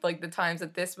out, like, the times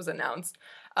that this was announced.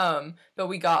 But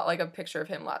we got, like, a picture of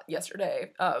him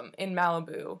yesterday in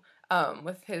Malibu.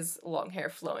 With his long hair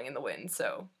flowing in the wind,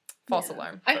 so false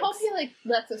alarm. I hope he, like,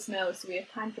 lets us know so we have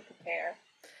time to prepare.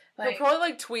 He'll probably,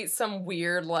 like, tweet some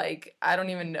weird, like, I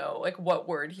don't even know, like, what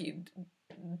word he'd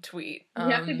tweet. You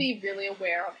have to be really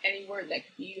aware of any word that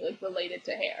could be, like, related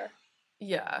to hair.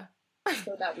 Yeah.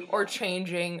 So that we know. Or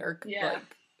changing, or, like,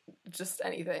 just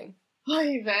anything.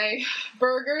 Oy vey.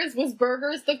 Burgers? Was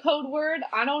burgers the code word?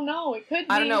 I don't know. It could be.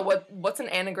 I don't know. What's an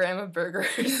anagram of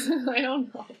burgers? I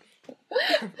don't know.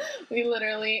 We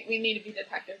need to be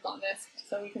detectives on this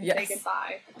so we can say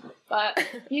goodbye. But,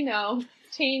 you know,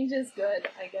 change is good,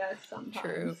 I guess, sometimes.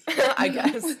 True. I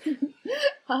guess.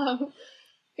 But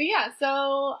yeah,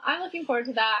 so I'm looking forward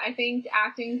to that. I think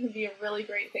acting could be a really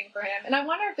great thing for him. And I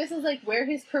wonder if this is, like, where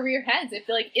his career heads. If,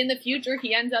 like, in the future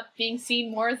he ends up being seen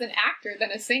more as an actor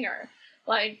than a singer.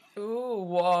 Like... Ooh,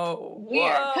 whoa.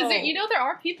 Weird. Because, you know, there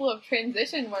are people who have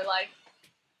transitioned where, like,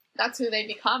 that's who they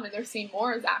become and they're seen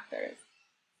more as actors.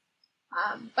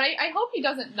 But I hope he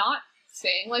doesn't not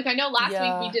sing. Like, I know last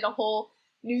week we did a whole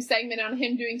new segment on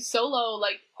him doing solo,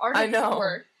 like, artist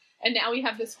work. And now we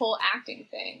have this whole acting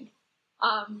thing.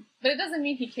 But it doesn't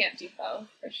mean he can't do both,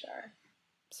 for sure.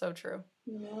 So true.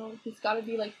 You know, he's got to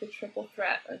be, like, the triple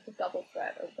threat or the double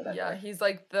threat or whatever. Yeah, he's,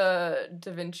 like, the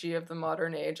Da Vinci of the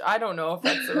modern age. I don't know if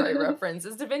that's the right reference.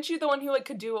 Is Da Vinci the one who, like,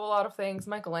 could do a lot of things?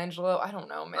 Michelangelo? I don't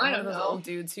know, man. I don't know. Those old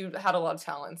dudes who had a lot of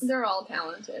talents. They're all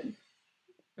talented.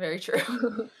 Very true.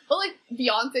 But, like,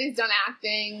 Beyonce's done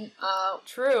acting.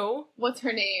 True. What's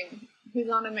her name? Who's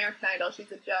on American Idol?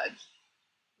 She's a judge.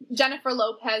 Jennifer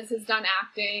Lopez has done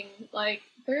acting. Like,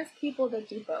 there's people that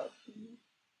do both.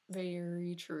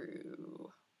 Very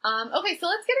true. Okay, so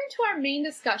let's get into our main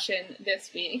discussion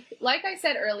this week. Like I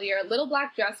said earlier, Little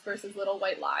Black Dress versus Little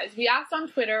White Lies. We asked on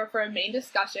Twitter for a main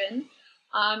discussion,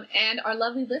 and our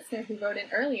lovely listener who wrote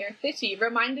in earlier, Fishy,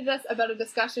 reminded us about a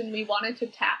discussion we wanted to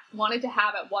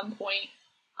have at one point,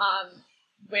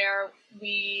 where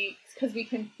we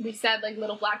said like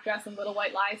Little Black Dress and Little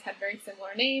White Lies had very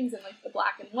similar names and like the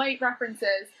black and white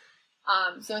references.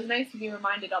 So it's nice to be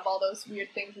reminded of all those weird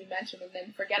things we mentioned and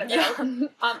then forget about. And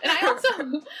I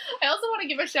also want to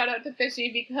give a shout out to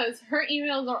Fishy because her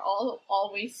emails are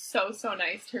always so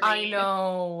nice to read. I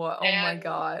know. Oh my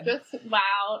god. Just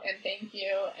wow and thank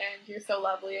you, and you're so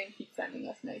lovely and keep sending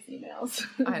us nice emails.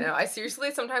 I know. I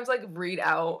seriously sometimes like read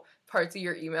out parts of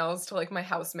your emails to like my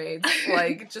housemates,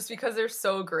 like just because they're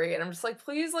so great, and I'm just like,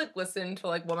 please like listen to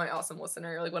like what my awesome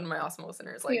listeners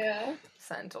like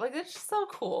sent. Like it's just so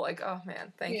cool. Like, oh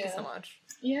man, thank you so much.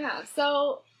 Yeah,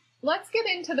 so let's get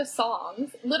into the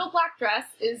songs. Little Black Dress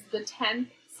is the 10th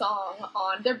song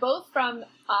on. They're both from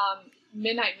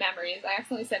Midnight Memories. I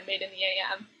accidentally said Made in the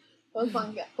AM. Those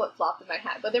ones get flip-flopped in my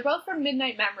head. But they're both from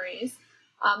Midnight Memories.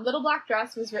 Little Black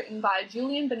Dress was written by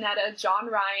Julian Bunetta, John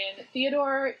Ryan,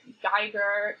 Theodore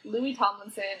Geiger, Louis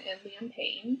Tomlinson, and Liam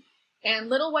Payne. And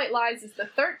Little White Lies is the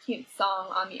 13th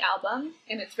song on the album,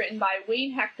 and it's written by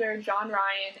Wayne Hector, John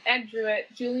Ryan, Ed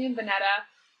Druitt, Julian Bunetta,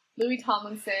 Louis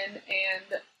Tomlinson,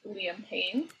 and Liam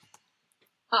Payne.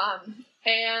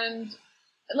 And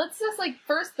let's just, like,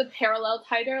 first the parallel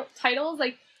titles.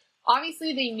 Like,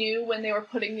 obviously they knew when they were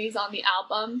putting these on the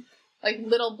album, like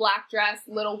Little Black Dress,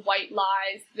 Little White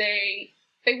Lies, they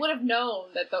would have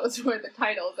known that those were the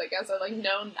titles, I guess, or, like,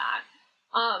 known that.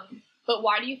 But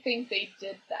why do you think they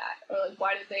did that? Or, like,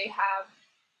 why did they have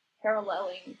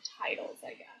paralleling titles,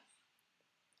 I guess?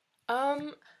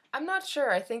 I'm not sure.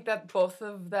 I think that both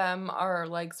of them are,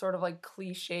 like, sort of, like,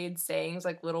 cliched sayings,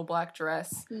 like Little Black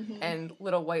Dress and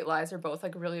Little White Lies are both,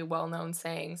 like, really well-known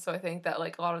sayings. So I think that,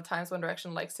 like, a lot of times One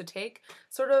Direction likes to take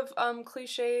sort of,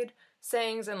 cliched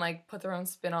sayings and, like, put their own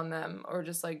spin on them or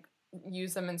just, like,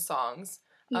 use them in songs.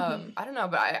 I don't know,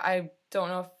 but I don't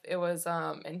know if it was,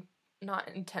 not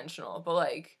intentional, but,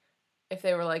 like, if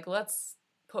they were like, let's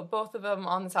put both of them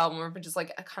on this album, or if it just,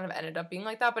 like, kind of ended up being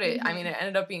like that, but it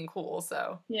ended up being cool,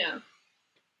 so. Yeah.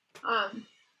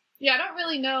 Yeah, I don't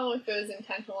really know if it was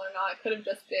intentional or not. It could have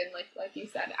just been, like you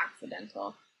said,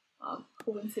 accidental,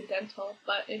 coincidental,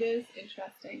 but it is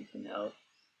interesting to note.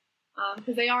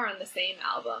 Because they are on the same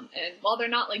album, and while they're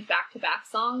not, like, back-to-back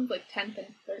songs, like 10th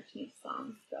and 13th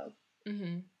songs, so.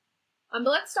 But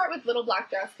let's start with Little Black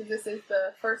Dress, because this is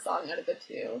the first song out of the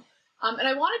two. And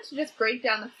I wanted to just break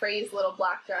down the phrase Little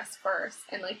Black Dress first,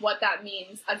 and, like, what that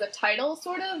means as a title,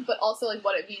 sort of, but also, like,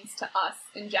 what it means to us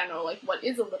in general. Like, what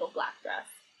is a little black dress?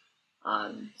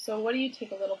 So what do you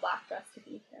take a little black dress to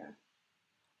be, Tara?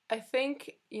 I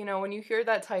think, you know, when you hear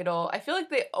that title, I feel like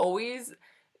they always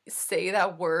say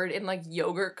that word in, like,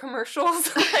 yogurt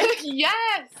commercials. Like,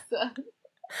 yes!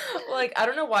 Like, I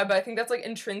don't know why, but I think that's, like,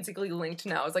 intrinsically linked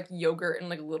now. It's, like, yogurt and,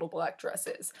 like, little black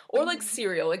dresses. Or, like,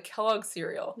 cereal, like Kellogg's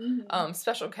cereal.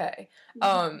 Special K.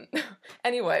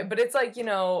 Anyway, but it's, like, you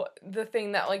know, the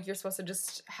thing that, like, you're supposed to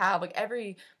just have, like,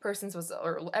 every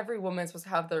woman's supposed to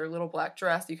have their little black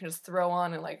dress you can just throw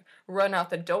on and, like, run out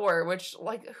the door, which,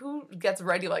 like, who gets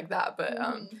ready like that? But,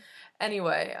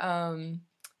 anyway,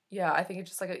 yeah, I think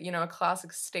it's just, like, a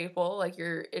classic staple. Like,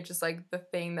 it's just, like, the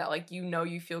thing that, like,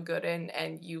 you feel good in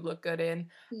and you look good in.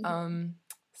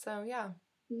 So, yeah.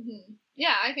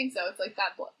 Yeah, I think so. It's, like,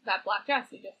 that black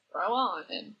dress you just throw on.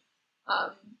 And,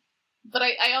 but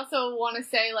I also want to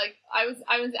say, like, I was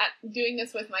doing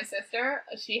this with my sister.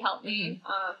 She helped me,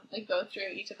 like, go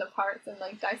through each of the parts and,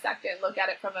 like, dissect it and look at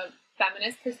it from a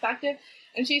feminist perspective.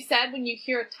 And she said when you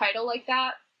hear a title like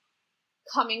that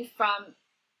coming from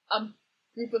a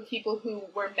group of people who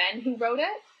were men who wrote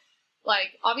it,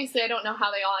 like, obviously I don't know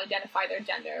how they all identify their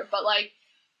gender, but, like,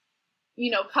 you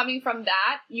know, coming from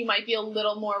that, you might be a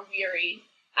little more weary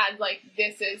as, like,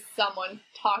 this is someone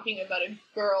talking about a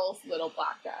girl's little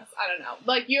black dress. I don't know.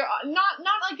 Like, you're not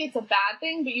like it's a bad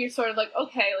thing, but you're sort of like,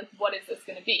 okay, like, what is this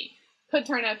gonna be? Could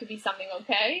turn out to be something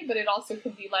okay, but it also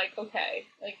could be like, okay,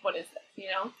 like, what is this, you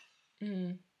know?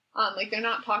 Like, they're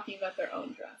not talking about their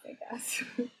own dress, I guess.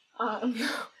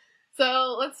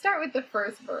 So let's start with the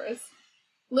first verse.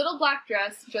 Little Black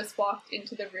Dress just walked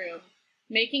into the room,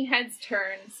 making heads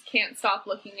turns, can't stop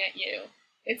looking at you.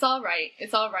 It's all right,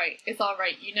 it's all right, it's all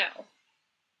right, you know.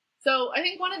 So I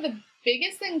think one of the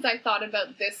biggest things I thought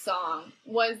about this song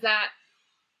was that,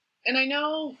 and I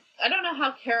don't know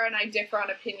how Kara and I differ on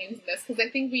opinions in this, because I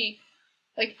think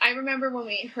like, I remember when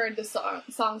we heard the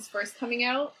songs first coming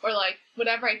out, or, like,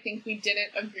 whatever, I think we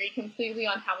didn't agree completely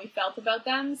on how we felt about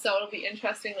them, so it'll be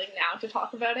interesting, like, now to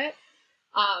talk about it.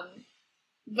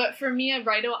 But for me,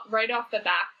 right off the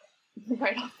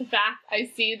bat,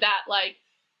 I see that, like,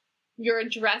 you're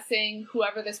addressing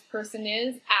whoever this person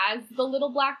is as the little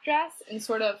black dress and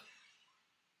sort of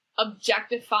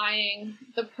objectifying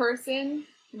the person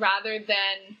rather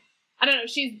than, I don't know,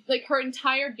 she's, like, her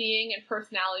entire being and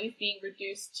personality is being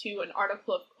reduced to an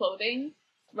article of clothing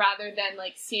rather than,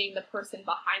 like, seeing the person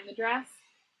behind the dress.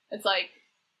 It's like,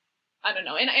 I don't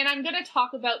know. And I'm going to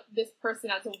talk about this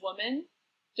person as a woman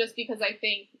just because I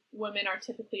think women are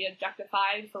typically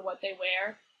objectified for what they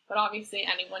wear. But obviously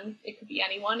it could be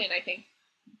anyone. And I think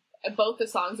both the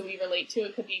songs that we relate to,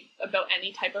 it could be about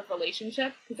any type of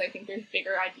relationship because I think there's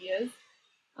bigger ideas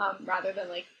rather than,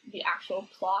 like, the actual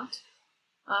plot.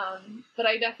 But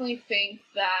I definitely think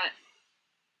that,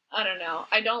 I don't know,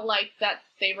 I don't like that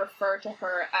they refer to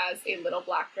her as a little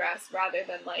black dress rather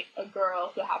than, like, a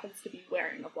girl who happens to be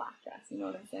wearing a black dress. You know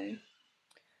what I'm saying?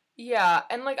 Yeah,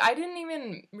 and, like, I didn't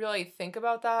even really think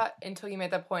about that until you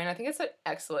made that point. I think it's an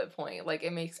excellent point. Like,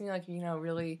 it makes me, like, you know,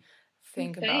 really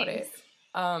think about it.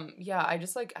 Yeah, I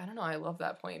just, like, I don't know, I love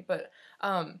that point. But,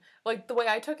 like, the way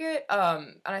I took it,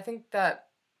 and I think that,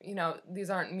 you know, these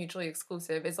aren't mutually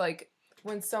exclusive, is, like,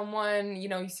 when someone, you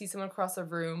know, you see someone across the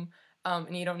room,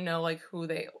 and you don't know, like, who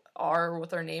they are or what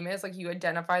their name is, like, you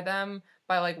identify them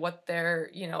by, like, what they're,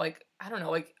 you know, like, I don't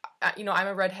know, like, you know, I'm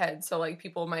a redhead, so, like,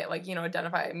 people might, like, you know,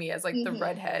 identify me as, like, the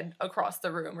redhead across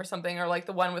the room or something, or, like,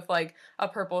 the one with, like, a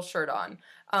purple shirt on.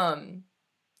 I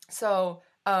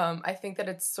think that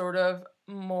it's sort of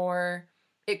more,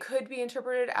 it could be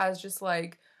interpreted as just,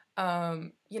 like,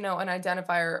 you know, an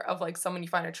identifier of, like, someone you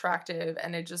find attractive,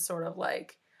 and it just sort of,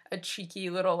 like, a cheeky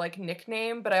little, like,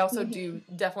 nickname, but I also do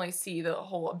definitely see the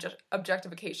whole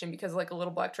objectification because, like, a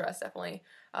little black dress definitely,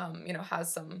 you know,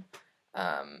 has some,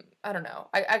 I don't know.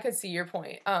 I could see your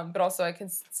point, but also I can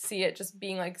see it just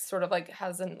being, like, sort of, like,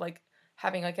 hasn't, like,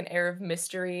 having, like, an air of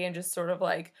mystery and just sort of,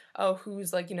 like, oh,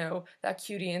 who's, like, you know, that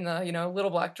cutie in the, you know,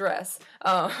 little black dress.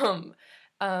 But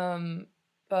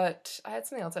I had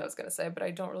something else I was gonna say, but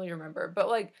I don't really remember. But,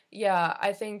 like, yeah,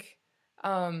 I think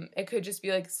it could just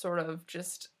be, like, sort of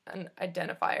just an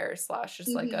identifier / just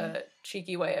like a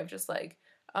cheeky way of just, like,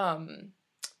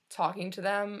 talking to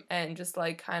them and just,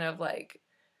 like, kind of, like,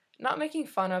 not making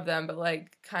fun of them, but,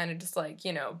 like, kind of just, like,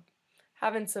 you know,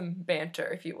 having some banter,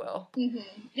 if you will.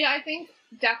 Yeah, I think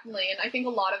definitely, and I think a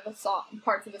lot of the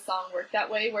parts of the song work that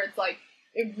way, where it's, like,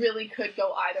 it really could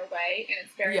go either way, and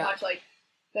it's very much, like,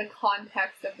 the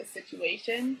context of the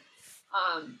situation.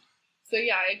 So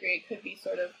yeah, I agree, it could be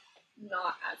sort of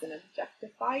not as an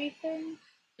objectifying thing.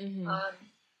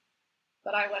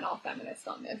 But I went all feminist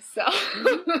on this, so.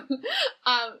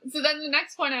 So then the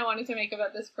next point I wanted to make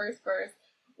about this first verse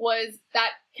was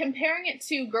that comparing it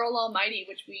to Girl Almighty,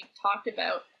 which we talked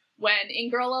about, when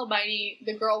in Girl Almighty,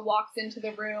 the girl walks into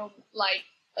the room like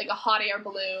a hot air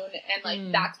balloon, and,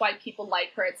 like, that's why people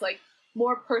like her. It's, like,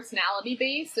 more personality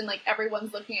based, and, like,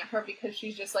 everyone's looking at her because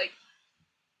she's just, like,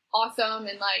 awesome,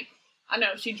 and, like, I don't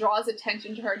know, she draws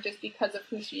attention to her just because of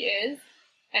who she is.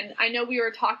 And I know we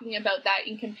were talking about that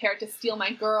in compared to Steal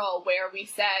My Girl, where we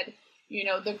said, you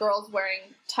know, the girl's wearing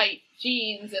tight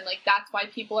jeans, and, like, that's why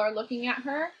people are looking at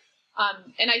her.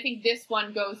 And I think this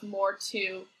one goes more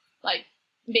to, like,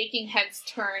 making heads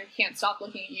turn, can't stop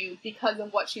looking at you because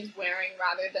of what she's wearing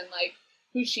rather than, like,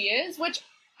 who she is, which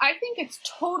I think it's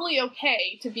totally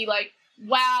okay to be like,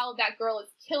 wow, that girl is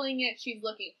killing it, she's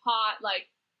looking hot, like,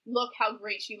 look how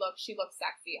great she looks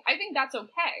sexy. I think that's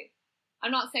okay.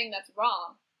 I'm not saying that's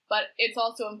wrong, but it's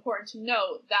also important to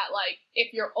note that, like,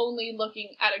 if you're only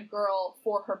looking at a girl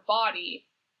for her body,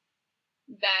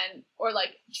 then, or,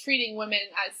 like, treating women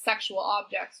as sexual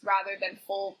objects rather than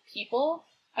full people,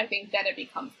 I think then it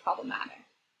becomes problematic.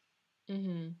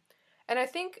 And I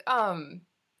think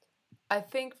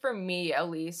for me, at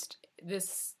least,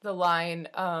 the line,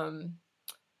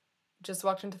 just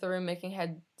walked into the room making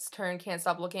heads turn, can't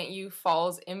stop looking at you,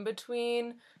 falls in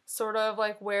between sort of,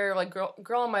 like, where, like, Girl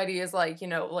Almighty is, like, you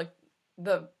know, like,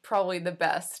 probably the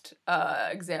best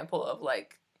example of,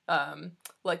 like,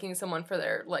 liking someone for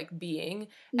their, like, being.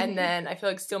 And then I feel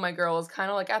like Steal My Girl is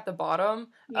kind of, like, at the bottom.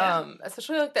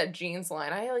 Especially, like, that jeans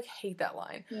line. I, like, hate that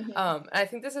line. And I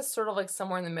think this is sort of, like,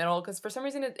 somewhere in the middle, because for some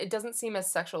reason it doesn't seem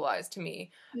as sexualized to me.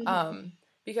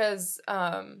 Because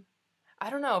I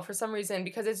don't know, for some reason,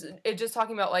 because it's just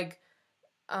talking about, like,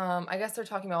 I guess they're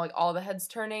talking about, like, all the heads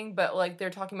turning, but, like, they're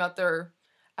talking about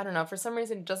I don't know, for some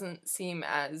reason it doesn't seem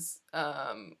as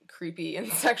creepy and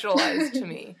sexualized to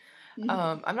me.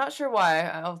 Mm-hmm. I'm not sure why.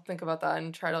 I'll think about that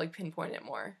and try to like pinpoint it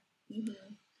more. Mm-hmm.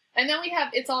 And then we have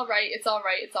it's all right, it's all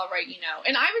right, it's all right, you know.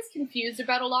 And I was confused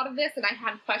about a lot of this, and I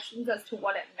had questions as to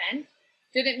what it meant.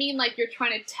 Did it mean like you're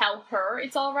trying to tell her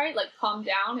it's all right, like calm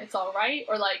down, it's all right,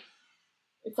 or like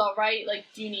it's all right, like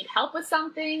do you need help with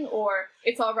something, or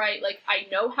it's all right, like I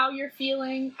know how you're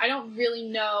feeling? I don't really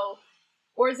know.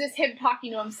 Or is this him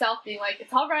talking to himself, being like,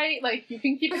 it's all right, like, you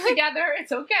can keep it together,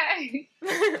 it's okay.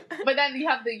 But then you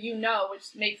have the you know,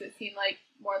 which makes it seem like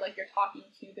more like you're talking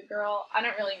to the girl. I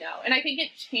don't really know. And I think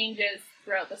it changes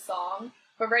throughout the song.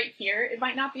 But right here, it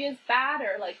might not be as bad,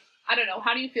 or like, I don't know.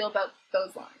 How do you feel about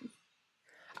those lines?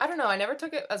 I don't know. I never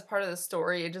took it as part of the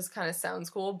story. It just kind of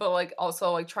sounds cool. But, like,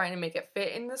 also, like, trying to make it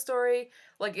fit in the story.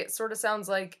 Like, it sort of sounds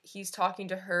like he's talking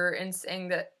to her and saying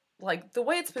that, like, the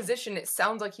way it's positioned, it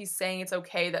sounds like he's saying it's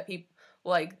okay that people,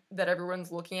 like, that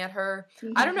everyone's looking at her.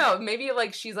 Mm-hmm. I don't know. Maybe,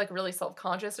 like, she's, like, really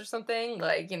self-conscious or something.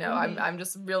 Like, you know, Mm-hmm. I'm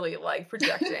just really, like,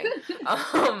 projecting.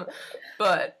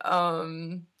 But,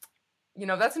 you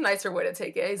know, that's a nicer way to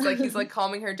take it. He's like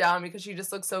calming her down because she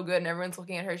just looks so good and everyone's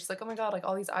looking at her. She's like, oh my god, like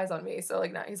all these eyes on me. So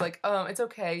like now he's like, it's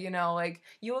okay, you know, like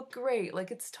you look great,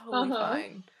 like it's totally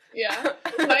fine. Yeah.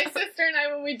 My sister and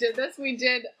I, when we did this, we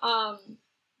did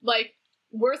like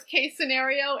worst case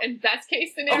scenario and best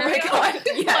case scenario. Oh my god,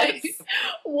 yes.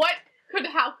 Like,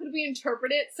 how could we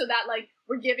interpret it so that like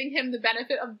we're giving him the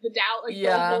benefit of the doubt like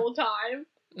the whole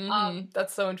time?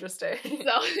 That's so interesting.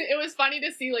 So it was funny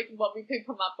to see like what we could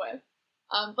come up with.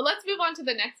 But let's move on to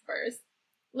the next verse.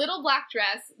 Little black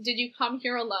dress, did you come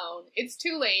here alone? It's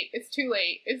too late, it's too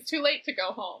late, it's too late to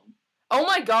go home. Oh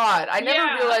my god, I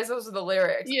never realized those were the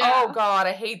lyrics. Yeah. Oh god,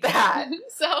 I hate that.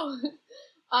 So,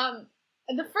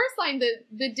 the first line,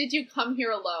 the did you come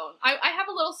here alone? I have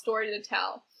a little story to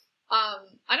tell. I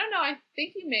don't know, I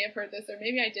think you may have heard this, or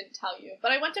maybe I didn't tell you,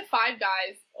 but I went to Five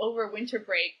Guys over winter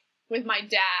break with my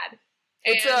dad.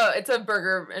 It's a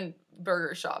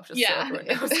burger shop, just so everyone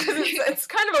knows. It's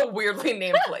kind of a weirdly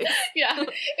named place. Yeah,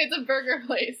 it's a burger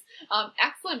place.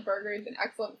 Excellent burgers and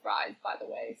excellent fries, by the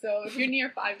way. So if you're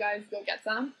near Five Guys, go get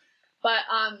some. But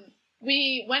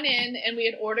we went in and we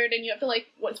had ordered, and you have to like,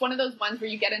 it's one of those ones where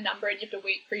you get a number and you have to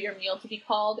wait for your meal to be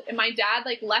called. And my dad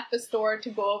like left the store to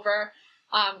go over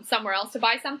somewhere else to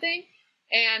buy something.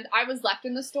 And I was left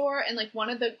in the store, and like one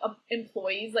of the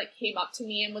employees like came up to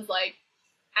me and was like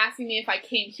asking me if I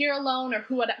came here alone or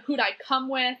who'd I come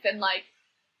with, and like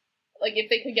if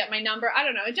they could get my number. I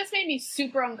don't know. It just made me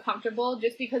super uncomfortable,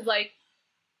 just because like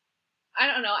I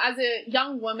don't know. As a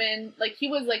young woman, like he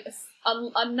was like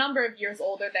a number of years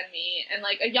older than me, and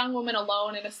like a young woman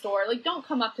alone in a store, like don't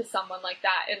come up to someone like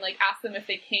that and like ask them if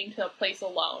they came to a place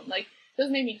alone. Like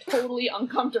those made me totally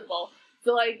uncomfortable.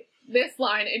 So like this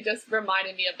line, it just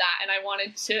reminded me of that, and I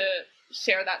wanted to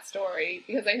share that story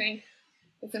because I think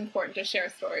it's important to share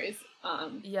stories.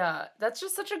 Yeah, that's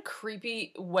just such a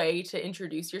creepy way to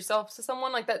introduce yourself to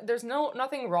someone. Like that, there's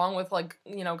nothing wrong with like,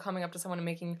 you know, coming up to someone and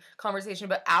making conversation,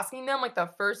 but asking them like the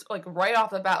first, like right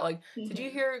off the bat, like, did you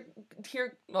hear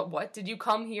what? Did you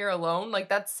come here alone? Like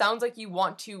that sounds like you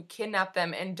want to kidnap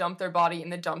them and dump their body in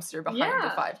the dumpster behind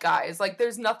the Five Guys. Like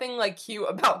there's nothing like cute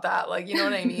about that. Like, you know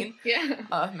what I mean? Yeah.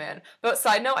 Oh man. But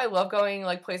side note, I love going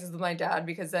like places with my dad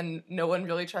because then no one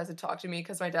really tries to talk to me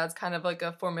because my dad's kind of like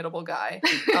a formidable guy.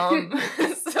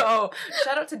 So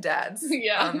shout out to dads.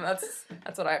 Yeah.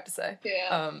 That's what I have to say.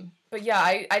 Yeah. But yeah,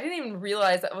 I didn't even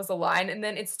realize that was a line, and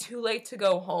then it's too late to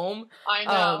go home. I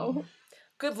know.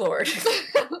 Good lord.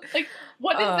 Like,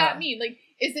 what does that mean? Like,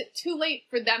 is it too late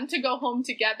for them to go home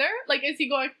together? Like, is he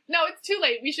going, no, it's too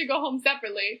late, we should go home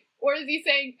separately? Or is he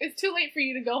saying, it's too late for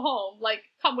you to go home, like,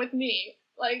 come with me?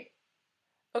 Like,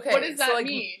 okay, what does that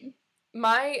mean?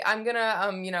 I'm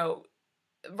gonna, you know,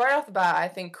 right off the bat, I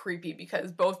think creepy,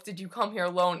 because both did you come here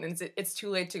alone and it's too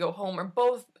late to go home are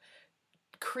both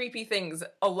creepy things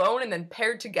alone and then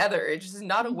paired together. It's just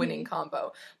not a winning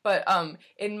combo. But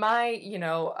in my, you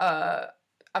know,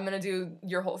 I'm gonna do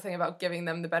your whole thing about giving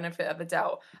them the benefit of the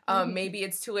doubt. Maybe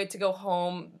it's too late to go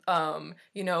home.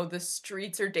 You know, the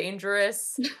streets are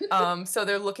dangerous. So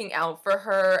they're looking out for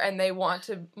her and they want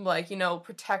to, like, you know,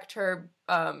 protect her.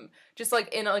 Just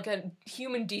like in like a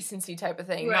human decency type of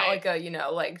thing, not like a, you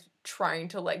know, like trying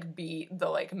to like be the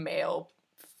like male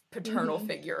paternal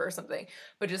figure or something,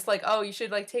 but just like, oh, you should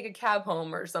like take a cab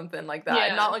home or something like that,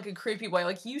 and not like a creepy way,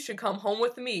 like you should come home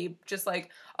with me, just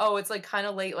like, oh, it's like kind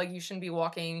of late, like you shouldn't be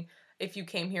walking if you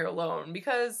came here alone,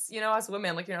 because, you know, as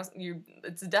women, like,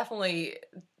 it's definitely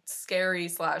scary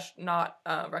 / not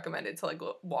recommended to like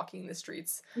walking the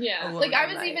streets. Like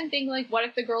I was even thinking, like, what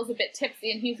if the girl's a bit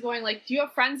tipsy and he's going like, do you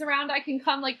have friends around I can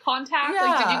come like contact?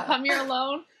 Like, did you come here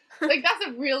alone? Like that's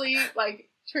a really like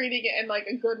treating it in like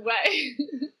a good way.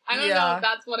 I don't know Yeah. if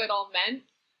that's what it all meant.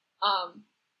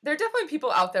 There are definitely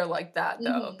people out there like that,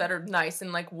 though, Mhm. that are nice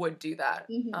and, like, would do that.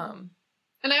 Mhm.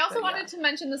 And I also But, wanted to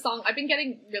mention the song. I've been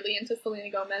getting really into Selena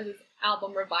Gomez's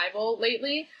album Revival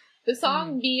lately. The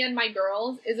song Me and My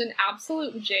Girls is an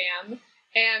absolute jam.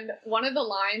 And one of the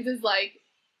lines is like,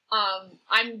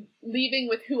 I'm leaving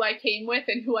with who I came with,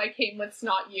 and who I came with's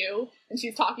not you. And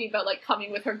she's talking about like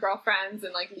coming with her girlfriends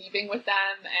and like leaving with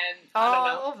them. And I don't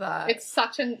know. I love that. It's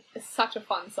such a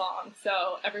fun song.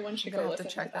 So everyone should go listen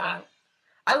to that. Out.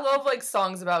 I love like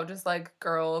songs about just like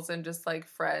girls and just like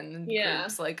friends and Yeah.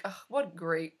 groups. Like, ugh, what a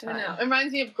great time. I know. It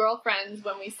reminds me of Girlfriends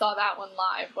when we saw that one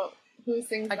live. But who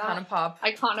sings that? Iconopop.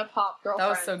 Iconopop, Girlfriends. That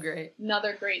was so great.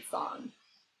 Another great song.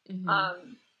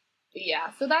 Mm-hmm. But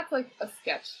yeah, so that's like a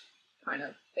sketch kind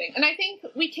of thing. And I think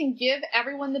we can give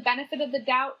everyone the benefit of the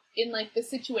doubt in like the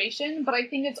situation, but I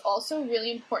think it's also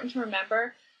really important to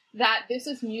remember that this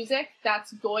is music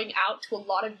that's going out to a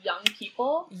lot of young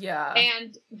people. Yeah.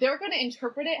 And they're going to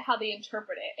interpret it how they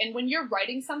interpret it. And when you're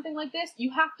writing something like this,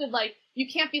 you have to like, you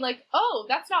can't be like, oh,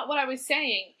 that's not what I was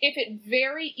saying, if it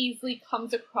very easily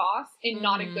comes across in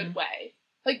not a good way.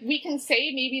 Like, we can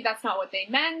say maybe that's not what they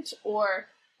meant, or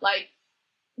like,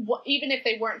 even if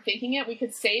they weren't thinking it, we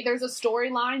could say there's a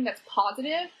storyline that's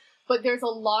positive, but there's a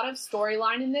lot of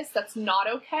storyline in this that's not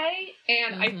okay,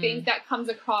 and I think that comes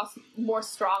across more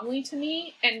strongly to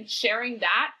me, and sharing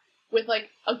that with, like,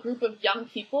 a group of young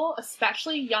people,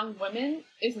 especially young women,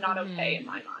 is not okay in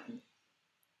my mind.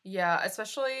 Yeah,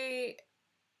 especially,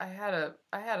 I had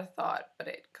a thought, but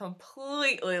it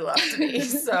completely left me,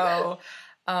 so,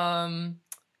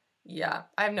 yeah,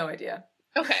 I have no idea.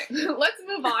 Okay, let's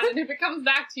move on, and if it comes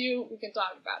back to you, we can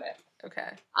talk about it.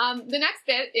 Okay. The next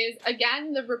bit is,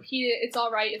 again, the repeated, it's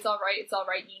all right, it's all right, it's all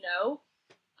right, you know.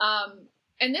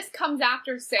 And this comes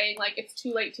after saying, like, it's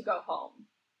too late to go home.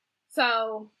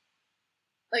 So,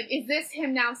 like, is this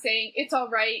him now saying, it's all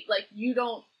right, like, you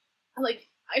don't, like,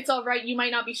 it's all right, you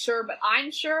might not be sure, but I'm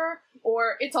sure?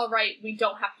 Or, it's all right, we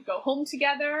don't have to go home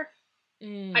together?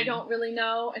 I don't really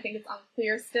know. I think it's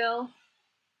unclear still.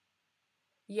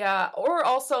 Yeah, or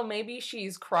also maybe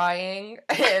she's crying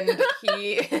and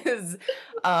he is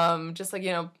just like,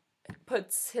 you know,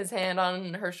 puts his hand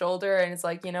on her shoulder and it's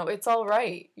like, you know, it's all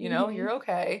right, you know, you're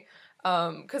okay.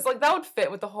 Because like that would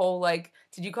fit with the whole like,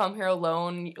 did you come here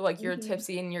alone? Like you're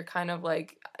tipsy and you're kind of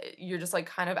like, you're just like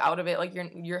kind of out of it, like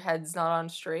your head's not on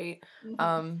straight.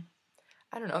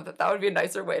 I don't know, that would be a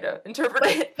nicer way to interpret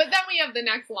it. But then we have the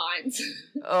next lines.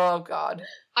 Oh God.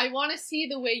 I want to see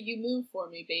the way you move for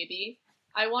me, baby.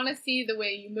 I want to see the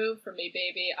way you move for me,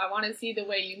 baby. I want to see the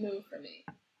way you move for me.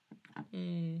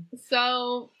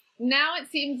 So now it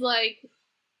seems like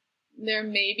they're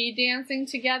maybe dancing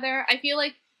together. I feel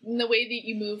like the way that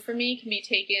you move for me can be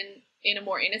taken in a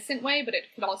more innocent way, but it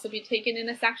could also be taken in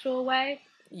a sexual way.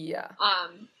 Yeah.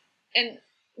 And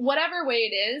whatever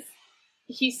way it is,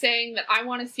 he's saying that I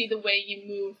want to see the way you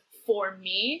move for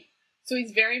me. So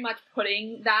he's very much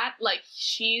putting that, like,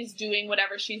 she's doing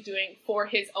whatever she's doing for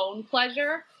his own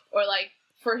pleasure, or, like,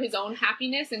 for his own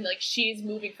happiness, and, like, she's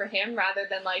moving for him, rather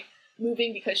than, like,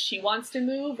 moving because she wants to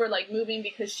move, or, like, moving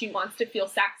because she wants to feel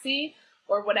sexy,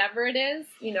 or whatever it is,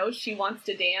 you know, she wants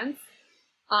to dance.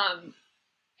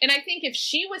 And I think if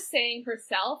she was saying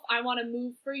herself, I want to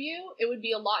move for you, it would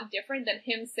be a lot different than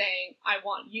him saying, I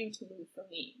want you to move for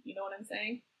me. You know what I'm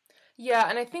saying? Yeah,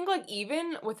 and I think, like,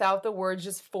 even without the words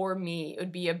just for me, it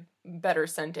would be a better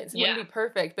sentence. It wouldn't be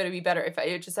perfect, but it'd be better if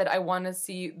it just said, I want to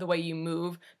see the way you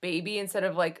move, baby, instead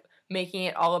of, like, making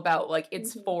it all about, like,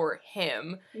 it's for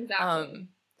him. Exactly.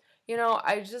 You know,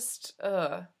 I just,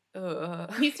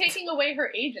 He's taking away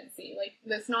her agency. Like,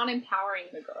 that's not empowering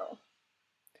the girl.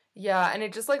 Yeah, and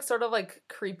it just, like, sort of, like,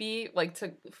 creepy, like,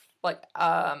 to, like,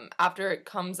 after it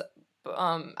comes,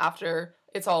 after...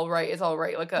 it's all right,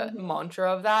 like a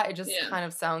mantra of that. It just kind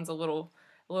of sounds a little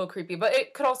creepy. But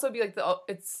it could also be like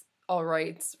it's all right.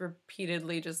 It's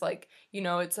repeatedly just like, you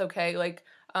know, it's okay. Like,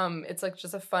 it's like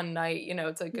just a fun night, you know,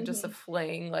 it's like just a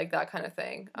fling, like that kind of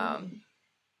thing.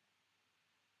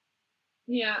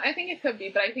 Yeah, I think it could be,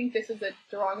 but I think this is a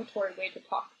derogatory way to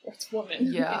talk towards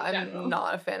women. Yeah, I'm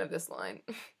not a fan of this line.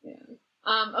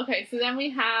 Okay, so then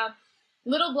we have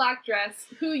Little Black Dress,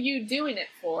 who you doing it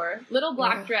for? Little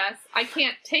Black Dress, I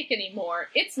can't take anymore.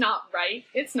 It's not right.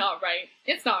 It's not right.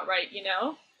 It's not right, you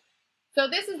know? So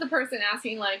this is the person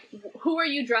asking, like, who are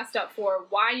you dressed up for?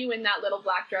 Why are you in that little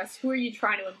black dress? Who are you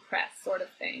trying to impress, sort of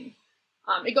thing.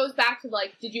 It goes back to,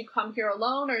 like, did you come here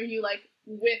alone? Or are you, like,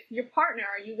 with your partner?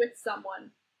 Are you with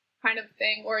someone? Kind of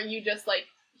thing. Or are you just, like,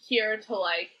 here to,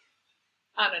 like,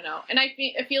 I don't know. And I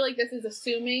feel like this is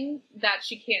assuming that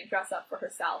she can't dress up for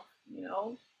herself,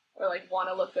 or like want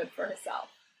to look good for herself.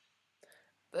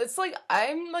 It's like,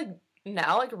 I'm like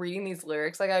now like reading these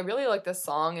lyrics, like I really like this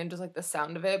song and just like the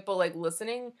sound of it, but like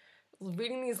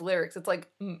reading these lyrics, it's like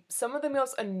some of the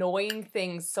most annoying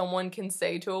things someone can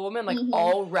say to a woman, like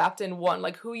all wrapped in one.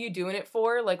 Like, who you doing it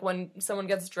for? Like, when someone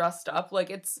gets dressed up, like,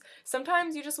 it's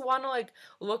sometimes you just want to like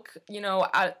look,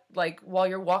 at like while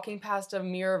you're walking past a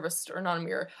mirror of a store, not a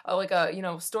mirror, like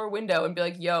a store window, and be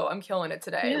like, yo, I'm killing it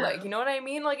today. Yeah. Like, you know what I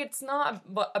mean? Like, it's not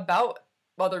about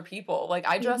other people. Like,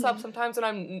 I dress up sometimes when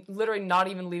I'm literally not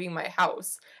even leaving my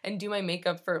house, and do my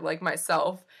makeup for like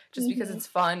myself, just because it's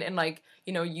fun, and like,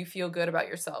 you feel good about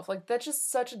yourself. Like, that's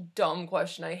just such a dumb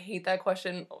question. I hate that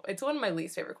question. It's one of my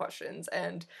least favorite questions,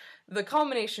 and the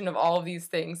combination of all of these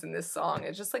things in this song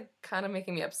is just like kind of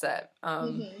making me upset.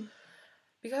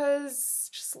 Because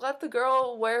just let the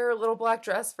girl wear her little black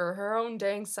dress for her own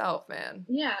dang self, man.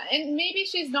 Yeah, and maybe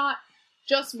she's not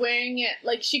just wearing it,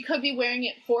 like, she could be wearing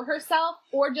it for herself,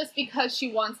 or just because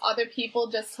she wants other people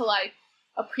just to, like,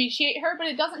 appreciate her, but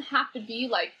it doesn't have to be,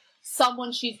 like,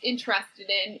 someone she's interested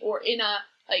in, or in a,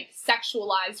 like,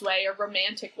 sexualized way or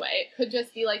romantic way. It could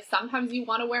just be, like, sometimes you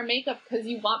want to wear makeup because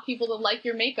you want people to like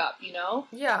your makeup,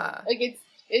 Yeah. Like,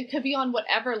 it could be on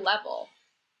whatever level.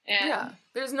 And yeah,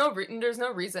 there's no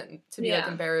reason to be like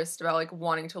embarrassed about like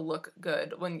wanting to look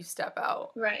good when you step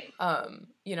out, right? And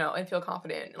feel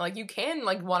confident. Like, you can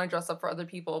like want to dress up for other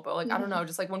people, but like I don't know,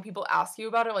 just like when people ask you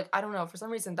about it, like I don't know, for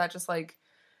some reason that just like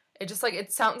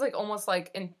it sounds like almost like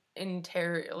an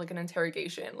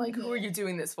interrogation. Like, who are you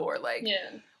doing this for? Like,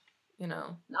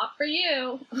 not for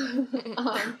you. And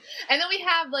then we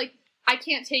have like, I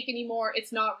can't take anymore.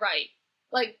 It's not right.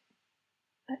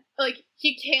 Like,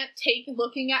 he can't take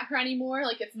looking at her anymore.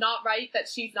 Like, it's not right that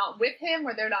she's not with him,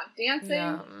 or they're not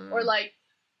dancing, or like,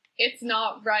 it's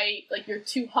not right, like, you're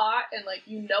too hot, and like,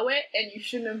 you know it, and you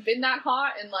shouldn't have been that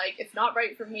hot, and like, it's not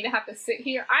right for me to have to sit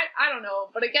here. I don't know,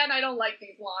 but again, I don't like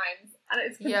these lines, and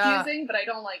it's confusing, but I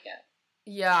don't like it.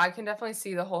 Yeah, I can definitely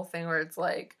see the whole thing where it's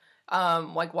like,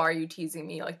 why are you teasing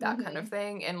me, like that kind of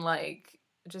thing, and like,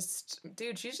 just,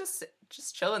 dude, she's just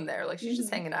chilling there, like, she's just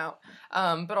hanging out,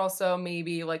 but also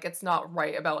maybe like it's not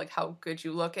right about like how good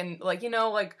you look, and like,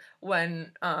 like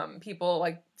when people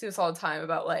like do this all the time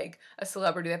about like a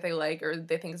celebrity that they like or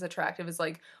they think is attractive, is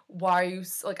like, why are you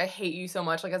like, I hate you so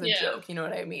much, like, as a joke, you know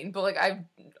what I mean? But like, I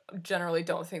generally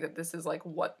don't think that this is like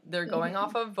what they're going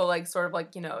off of, but like, sort of like,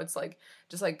 it's like,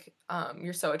 just like,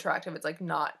 you're so attractive, it's like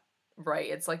not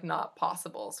right, it's like not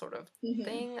possible sort of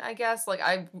thing, I guess. Like,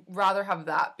 I'd rather have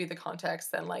that be the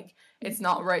context than like, it's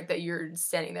not right that you're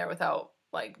standing there without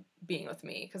like being with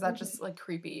me, because that's just like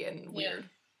creepy and weird.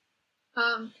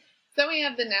 Then we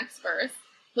have the next verse.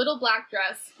 Little black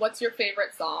dress, what's your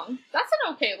favorite song? That's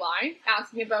an okay line,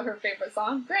 asking about her favorite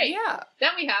song. Great. Yeah.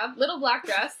 Then we have little black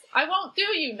dress, I won't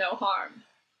do you no harm.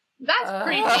 That's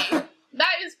creepy.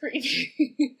 That is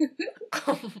creepy.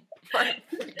 Oh my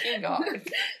freaking god.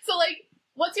 So, like,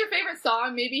 what's your favorite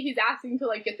song? Maybe he's asking to,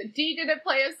 like, get the DJ to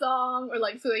play a song, or,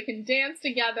 like, so they can dance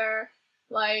together.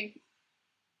 Like,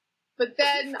 but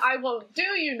then I won't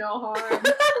do you no harm. Why do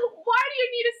you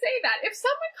need to say that? If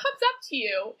someone comes up to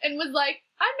you and was like,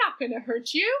 I'm not gonna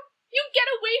hurt you, you get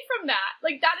away from that.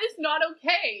 Like, that is not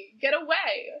okay. Get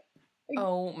away.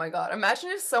 Oh my god. Imagine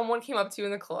if someone came up to you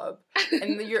in the club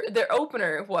and their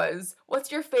opener was,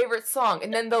 what's your favorite song?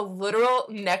 And then the literal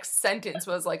next sentence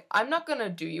was like, I'm not gonna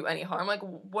do you any harm. Like,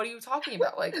 what are you talking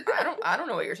about? Like, I don't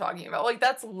know what you're talking about. Like,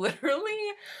 that's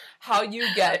literally how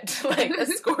you get like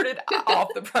escorted off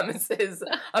the premises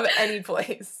of any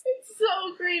place. It's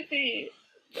so creepy.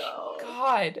 No.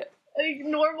 God. Like,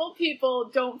 normal people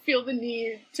don't feel the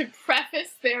need to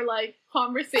preface their, like,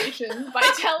 conversations by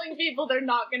telling people they're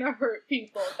not gonna hurt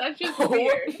people. That's just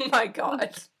weird. Oh my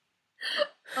god.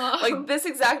 Like, this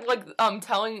exact, like,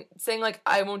 saying, like,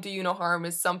 I won't do you no harm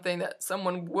is something that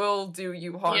someone will do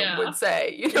you harm would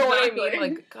say. You know what I mean?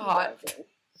 Like, God. Exactly.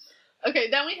 Okay,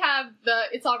 then we have the,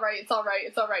 it's alright, it's alright,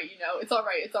 it's alright, it's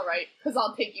alright, because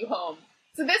I'll take you home.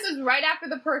 So this is right after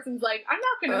the person's like, I'm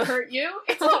not gonna hurt you.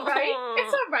 It's alright.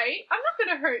 It's alright. I'm not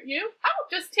gonna hurt you.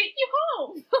 I'll just take you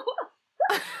home.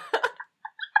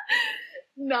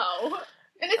 No.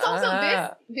 And it's also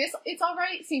this it's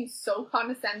alright seems so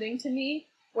condescending to me,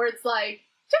 where it's like,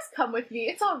 just come with me.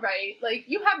 It's alright. Like,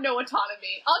 you have no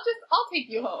autonomy. I'll take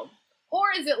you home. Or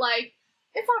is it like,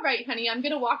 it's alright, honey, I'm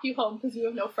gonna walk you home because you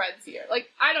have no friends here. Like,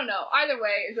 I don't know. Either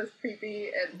way, it's just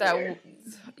creepy and weird.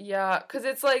 Yeah, because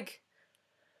it's like,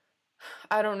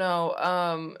 I don't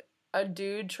know, a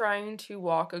dude trying to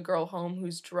walk a girl home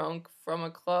who's drunk from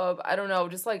a club. I don't know,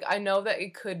 just, like, I know that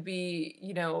it could be,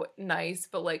 you know, nice,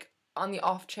 but, like, on the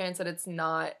off chance that it's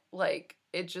not, like,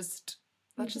 it just,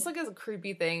 that's just, like, a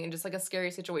creepy thing and just, like, a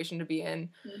scary situation to be in.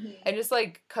 And just,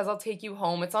 like, 'cause I'll take you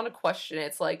home, it's not a question,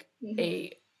 it's, like,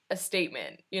 a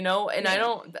statement, you know? And I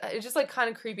don't, it's just, like, kind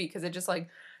of creepy, 'cause it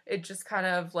just kind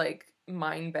of, like,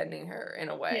 mind-bending her in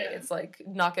a way. Yeah. It's, like,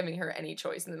 not giving her any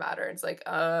choice in the matter. It's, like,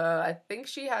 I think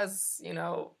she has, you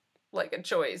know, like, a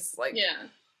choice. Like, yeah.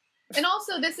 And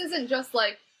also, this isn't just,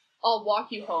 like, I'll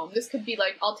walk you home. This could be,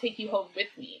 like, I'll take you home with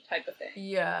me type of thing.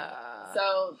 Yeah.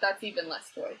 So that's even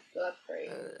less choice. So that's great.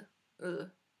 Ugh.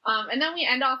 And then we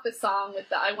end off the song with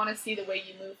the I want to see the way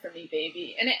you move for me,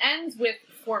 baby. And it ends with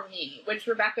for me, which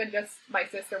Rebecca, just my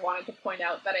sister, wanted to point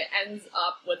out that it ends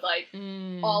up with, like,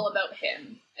 all about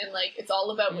him. And, like, it's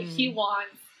all about what he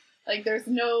wants. Like, there's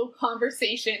no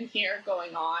conversation here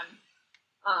going on.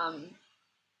 And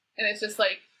it's just,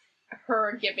 like,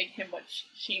 her giving him what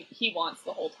he wants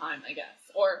the whole time, I guess.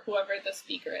 Or whoever the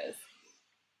speaker is.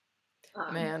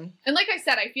 Man. And like I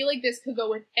said, I feel like this could go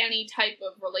with any type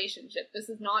of relationship. This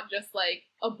is not just, like,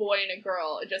 a boy and a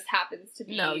girl. It just happens to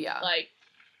be, like,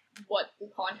 what the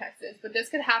context is. But this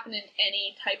could happen in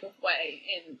any type of way,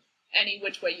 in any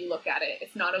which way you look at it.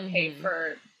 It's not okay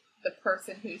for the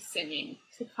person who's singing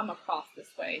to come across this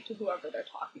way to whoever they're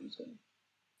talking to.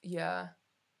 Yeah.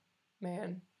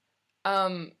 Man.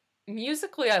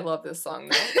 Musically, I love this song,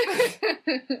 though.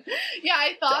 Yeah,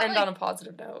 I thought, to end, like, on a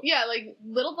positive note. Yeah, like,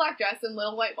 Little Black Dress and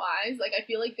Little White Lies, like, I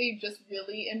feel like they just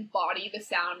really embody the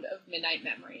sound of Midnight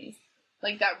Memories.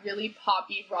 Like, that really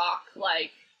poppy rock,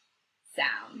 like,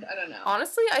 sound. I don't know.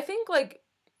 Honestly, I think, like,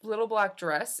 Little Black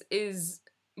Dress is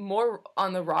more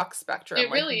on the rock spectrum. It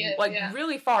really is, like, yeah.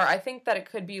 really far. I think that it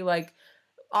could be, like,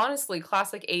 honestly,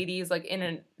 classic 80s, like, in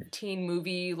a teen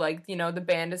movie, like, you know, the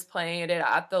band is playing it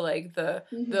at the, like, the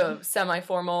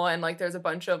semi-formal, and, like, there's a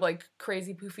bunch of, like,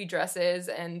 crazy poofy dresses,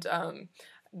 and,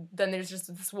 then there's just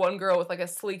this one girl with, like, a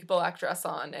sleek black dress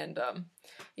on, and,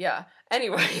 yeah.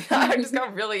 Anyway, I just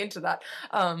got really into that.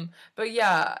 But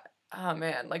yeah, oh,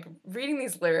 man, like, reading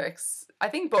these lyrics, I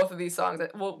think both of these songs,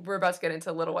 well, we're about to get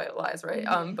into Little White Lies, right?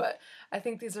 But I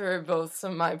think these are both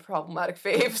some of my problematic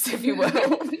faves, if you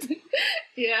will.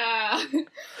 Yeah.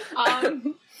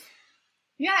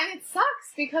 Yeah, and it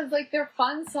sucks because, like, they're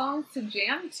fun songs to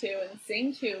jam to and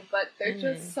sing to, but there's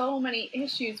just so many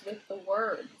issues with the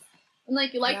words. And,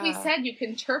 like we said, you can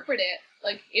interpret it,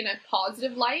 like, in a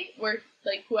positive light, where,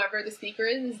 like, whoever the speaker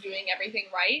is doing everything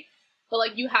right. But,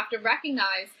 like, you have to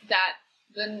recognize that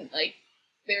then, like,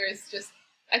 there's just,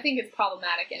 I think it's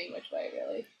problematic any which way,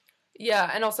 really.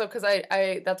 Yeah, and also because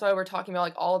I that's why we're talking about,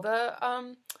 like, all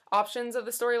the options of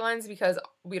the storylines, because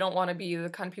we don't want to be the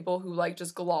kind of people who, like,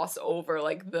 just gloss over,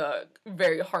 like, the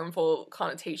very harmful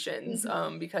connotations,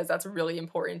 because that's really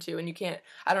important too, and you can't,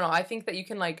 I don't know, I think that you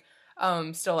can, like,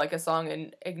 still like a song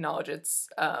and acknowledge its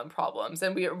problems,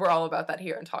 and we're all about that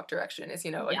here in Talk Direction, is,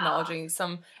 you know, acknowledging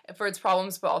some for its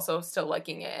problems, but also still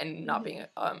liking it and not being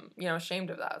you know, ashamed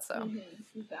of that. So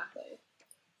exactly.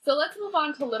 So let's move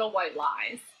on to Little White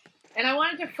Lies. And I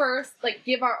wanted to first, like,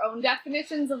 give our own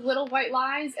definitions of Little White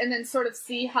Lies and then sort of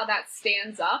see how that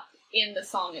stands up in the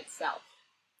song itself.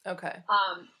 Okay.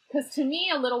 Because to me,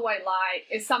 a little white lie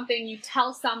is something you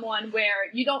tell someone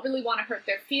where you don't really want to hurt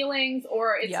their feelings,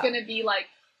 or it's going to be, like,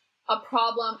 a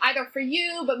problem either for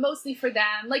you, but mostly for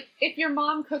them. Like, if your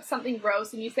mom cooks something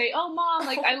gross and you say, oh, Mom,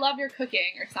 like, I love your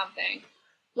cooking or something.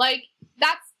 Like,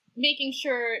 that's making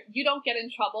sure you don't get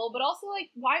in trouble, but also, like,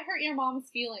 why hurt your mom's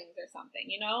feelings or something,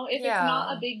 you know? If it's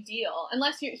not a big deal.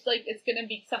 Unless you're, like, it's going to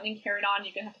be something carried on,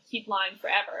 you're going to have to keep lying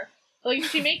forever. But, like,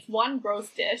 if she makes one gross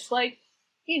dish, like,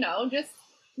 you know, just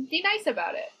be nice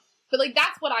about it. But, like,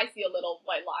 that's what I see a little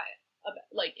white lie,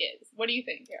 like, is. What do you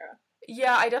think, Kara?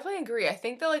 Yeah, I definitely agree. I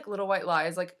think that, like, Little White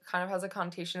Lies, like, kind of has a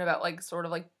connotation about, like, sort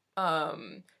of, like,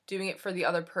 doing it for the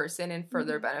other person and for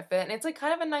their benefit. And it's, like,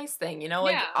 kind of a nice thing, you know?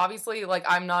 Like, obviously, like,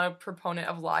 I'm not a proponent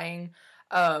of lying,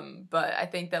 but I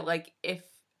think that, like, if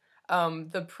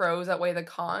the pros outweigh the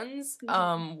cons,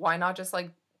 why not just,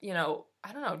 like, you know,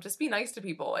 I don't know, just be nice to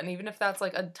people. And even if that's,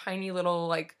 like, a tiny little,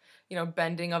 like, you know,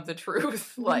 bending of the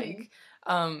truth, like,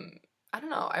 I don't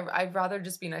know, I'd rather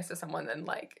just be nice to someone than,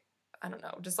 like, I don't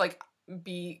know, just, like,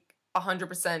 be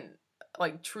 100%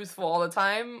 like truthful all the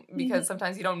time, because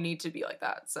sometimes you don't need to be like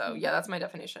that. So yeah, that's my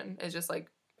definition. It's just like,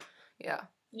 yeah.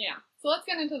 So let's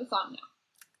get into the song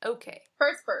now. Okay.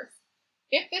 First verse.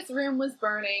 If this room was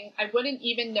burning, I wouldn't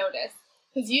even notice,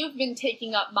 'cause you've been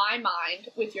taking up my mind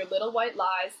with your little white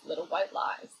lies, little white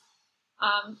lies.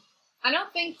 I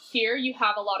don't think here you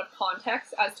have a lot of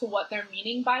context as to what they're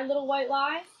meaning by little white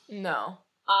lies. No.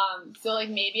 So like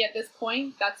maybe at this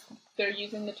point they're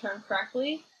using the term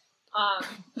correctly.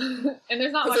 And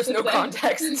there's not much there's to no say.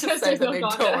 context to say that they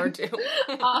don't or do.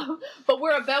 But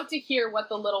we're about to hear what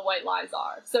the little white lies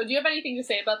are. So do you have anything to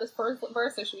say about this first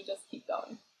verse, or should we just keep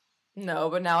going? No,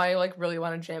 but now I like really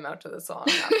want to jam out to the song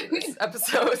after this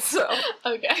episode, so.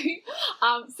 Okay.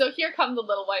 So here come the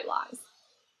little white lies.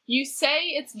 You say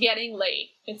it's getting late,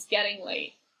 and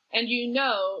you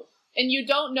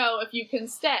don't know if you can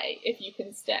stay.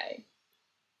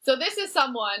 So this is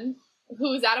someone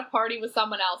who's at a party with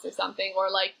someone else or something, or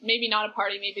like maybe not a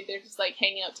party, maybe they're just like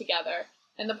hanging out together,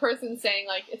 and the person's saying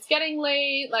like, it's getting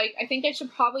late, like I think I should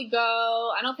probably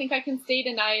go, I don't think I can stay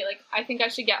tonight, like I think I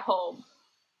should get home.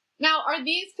 Now, are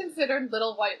these considered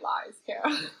little white lies,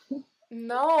 Kara?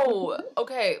 No.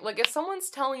 Okay, like if someone's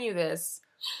telling you this,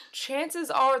 chances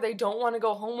are they don't want to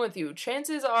go home with you.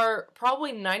 Chances are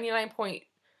probably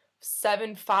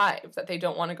 99.75 that they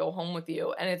don't want to go home with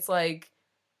you. And it's like,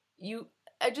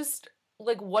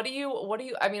 what do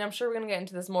you, I mean, I'm sure we're going to get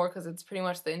into this more because it's pretty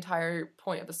much the entire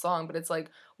point of the song, but it's like,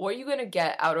 what are you going to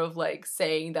get out of, like,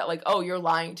 saying that, like, oh, you're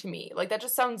lying to me? Like, that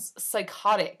just sounds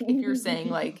psychotic if you're saying,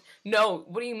 like, no,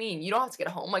 what do you mean? You don't have to get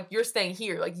home. Like, you're staying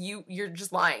here. Like, you're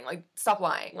just lying. Like, stop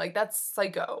lying. Like, that's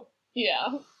psycho.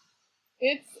 Yeah.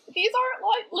 These aren't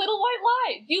like little white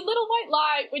lies. You little white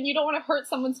lie when you don't want to hurt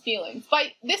someone's feelings.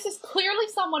 But this is clearly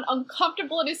someone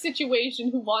uncomfortable in a situation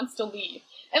who wants to leave.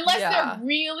 Unless they're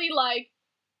really like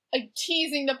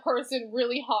teasing the person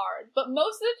really hard. But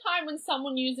most of the time when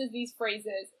someone uses these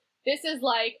phrases, this is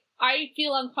like, I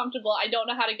feel uncomfortable, I don't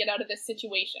know how to get out of this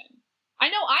situation. I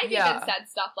know I've even said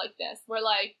stuff like this, where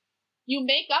like, you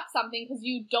make up something because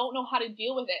you don't know how to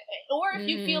deal with it. Or if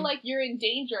you feel like you're in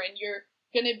danger and you're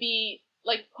gonna be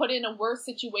like put in a worse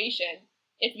situation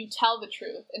if you tell the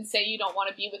truth and say you don't want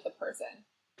to be with the person.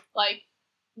 Like,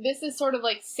 this is sort of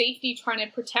like safety, trying to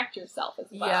protect yourself as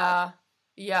well.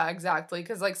 Yeah, exactly.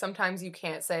 Because, like, sometimes you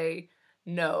can't say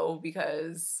no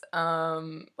because,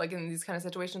 like, in these kind of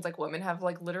situations, like, women have,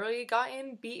 like, literally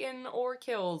gotten beaten or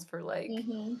killed for, like,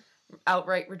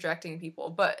 outright rejecting people.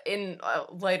 But in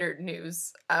lighter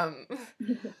news, I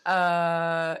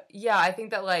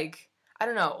think that, like, I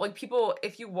don't know, like, people,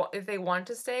 if they want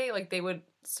to stay, like, they would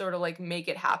sort of, like, make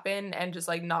it happen and just,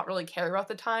 like, not really care about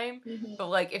the time. But,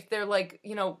 like, if they're, like,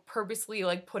 you know, purposely,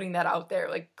 like, putting that out there,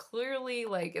 like, clearly,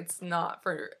 like, it's not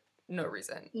for no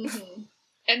reason.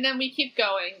 And then we keep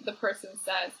going. The person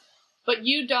says, but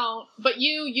you don't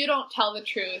tell the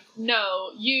truth. No,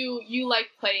 you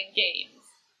like playing games.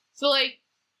 So, like,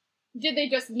 did they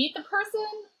just meet the person?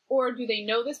 Or do they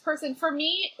know this person? For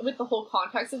me, with the whole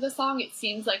context of the song, it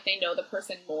seems like they know the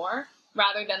person more,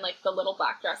 rather than, like, the little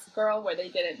black dress girl where they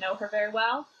didn't know her very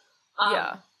well.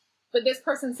 But this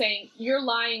person saying, you're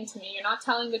lying to me, you're not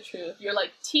telling the truth, you're,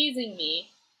 like, teasing me,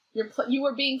 you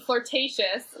were being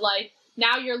flirtatious, like,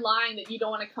 now you're lying that you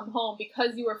don't want to come home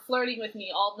because you were flirting with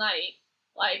me all night,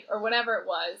 like, or whatever it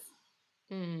was.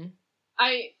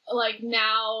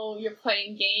 Now you're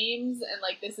playing games, and,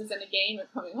 like, this isn't a game, you're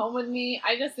coming home with me.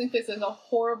 I just think this is a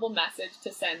horrible message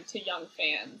to send to young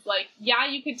fans. Like, yeah,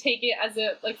 you could take it as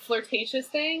a, like, flirtatious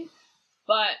thing,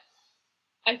 but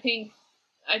I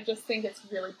just think it's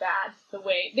really bad the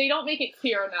way they don't make it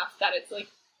clear enough that it's, like,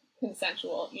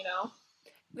 consensual, you know?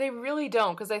 They really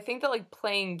don't, because I think that, like,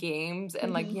 playing games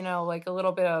and, like, you know, like, a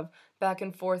little bit of back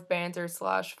and forth banter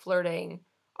 / flirting,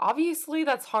 obviously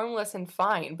that's harmless and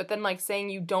fine, but then, like, saying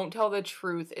you don't tell the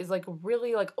truth is, like,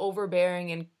 really, like,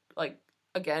 overbearing and, like,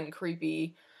 again,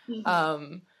 creepy.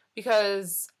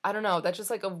 Because, I don't know, that's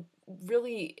just, like, a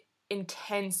really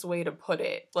intense way to put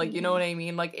it. Like, you know what I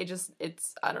mean? Like, it's,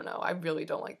 I don't know, I really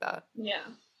don't like that. Yeah.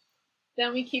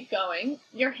 Then we keep going.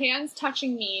 Your hands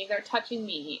touching me, they're touching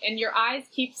me, and your eyes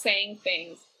keep saying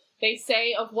things. They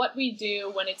say of what we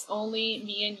do when it's only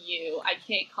me and you, I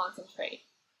can't concentrate.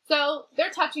 So,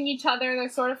 they're touching each other, they're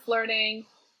sort of flirting,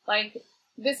 like,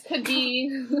 this could be,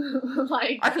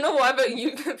 like... I don't know why, but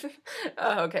you...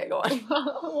 okay, go on.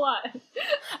 What?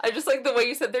 I just like the way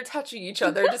you said they're touching each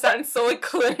other. It just sounds so, like,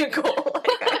 clinical.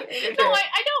 Like, I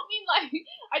don't mean, like...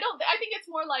 I think it's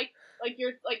more like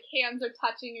your, like, hands are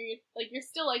touching, or you're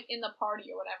still, like, in the party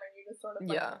or whatever, and you're just sort of,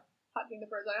 like, touching the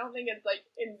person. I don't think it's, like,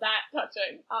 in that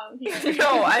touching.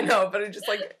 No, I know, but it just,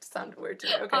 like, it sounded weird to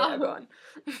me. Okay, yeah, go on.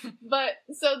 But,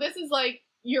 so this is, like,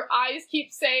 your eyes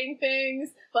keep saying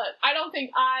things, but I don't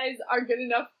think eyes are good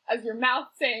enough as your mouth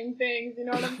saying things, you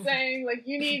know what I'm saying? Like,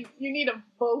 you need a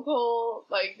vocal,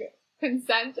 like,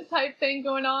 consent type thing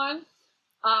going on.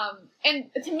 And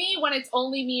to me, when it's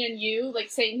only me and you, like,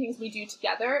 saying things we do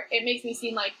together, it makes me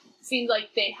seem like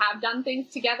they have done things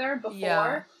together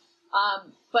before.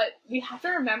 But we have to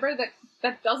remember that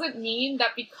that doesn't mean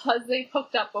that because they've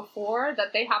hooked up before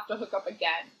that they have to hook up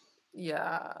again.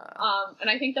 Yeah. And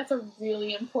I think that's a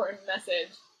really important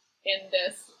message in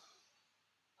this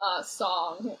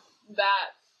song that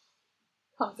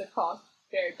comes across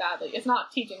very badly. It's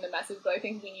not teaching the message, but I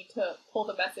think we need to pull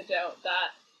the message out that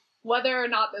whether or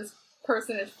not this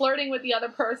person is flirting with the other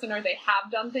person or they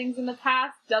have done things in the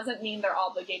past doesn't mean they're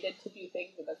obligated to do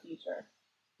things in the future.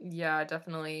 Yeah,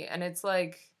 definitely. And it's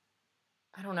like,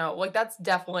 I don't know, like that's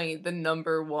definitely the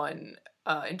number one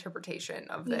interpretation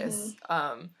of this.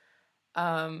 But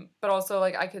also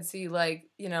like I could see like,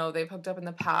 you know, they've hooked up in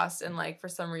the past and like for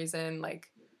some reason like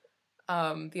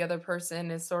the other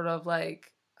person is sort of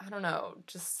like, I don't know,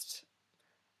 just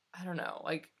I don't know,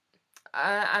 like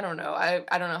I don't know.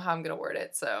 I don't know how I'm gonna word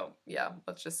it, so yeah,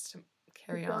 let's just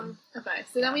carry on. Okay,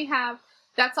 so then we have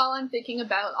That's All I'm Thinking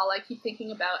About, All I Keep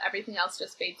Thinking About, Everything Else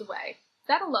Just Fades Away.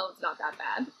 That alone's not that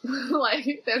bad.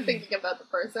 Like, they're thinking about the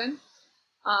person.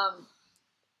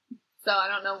 So I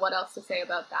don't know what else to say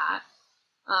about that.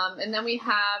 And then we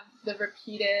have the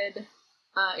repeated,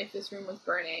 If This Room Was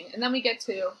Burning. And then we get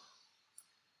to,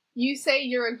 You say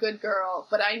you're a good girl,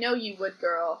 but I know you would,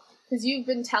 girl, because you've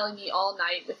been telling me all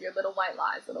night with your little white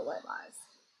lies, little white lies.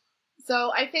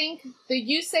 So I think the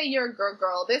You Say You're a good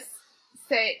girl, this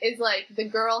is like the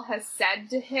girl has said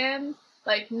to him,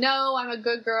 like, no, I'm a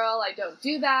good girl, I don't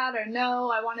do that, or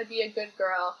no, I want to be a good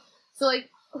girl. So, like,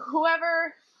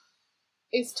 whoever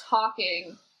is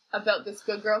talking about this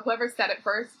good girl, whoever said it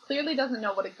first, clearly doesn't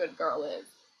know what a good girl is.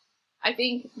 I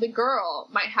think the girl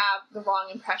might have the wrong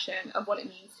impression of what it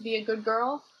means to be a good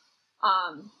girl.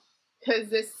 Because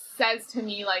this says to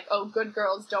me, like, oh, good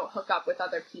girls don't hook up with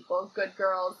other people. Good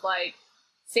girls, like,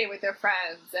 stay with their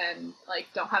friends and, like,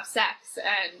 don't have sex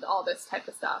and all this type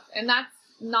of stuff. And that's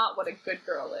not what a good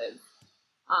girl is.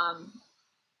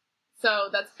 So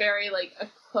that's very, like, a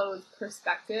closed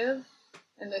perspective.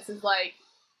 And this is, like,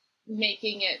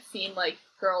 making it seem like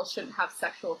girls shouldn't have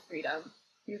sexual freedom.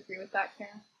 Do you agree with that,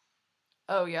 Karen?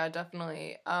 Oh, yeah,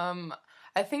 definitely.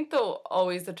 I think, though,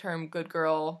 always the term good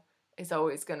girl is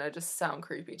always gonna just sound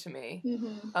creepy to me.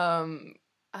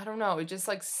 I don't know, it just,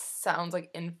 like, sounds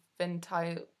like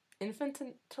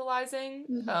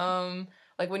infantilizing.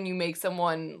 Like, when you make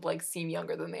someone, like, seem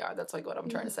younger than they are, that's, like, what I'm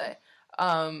trying to say.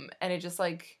 And it just,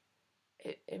 like,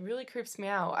 it really creeps me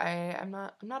out. I'm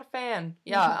not a fan.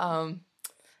 Yeah,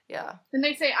 yeah. And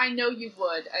they say, I know you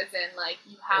would, as in, like,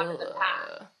 you have in the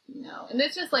past, you know? And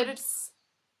it's just, like...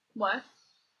 What?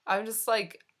 I'm just,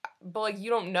 like... But, like, you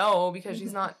don't know because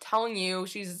she's not telling you.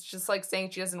 She's just, like, saying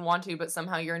she doesn't want to, but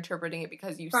somehow you're interpreting it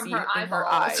because you see it in her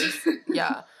eyes.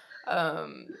 Yeah.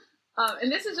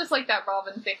 And this is just, like, that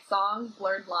Robin Thicke song,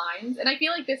 Blurred Lines. And I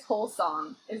feel like this whole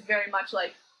song is very much,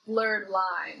 like, blurred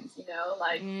lines, you know?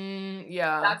 Like,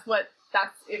 yeah.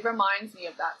 It reminds me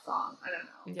of that song. I don't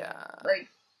know. Yeah. Like,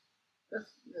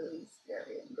 that's really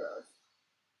scary and gross.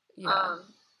 Yeah.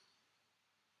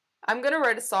 I'm gonna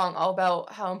write a song all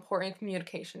about how important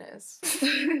communication is.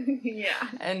 Yeah.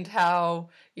 And how,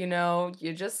 you know,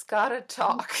 you just gotta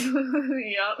talk.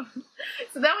 Yep.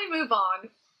 So then we move on.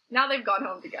 Now they've gone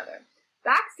home together.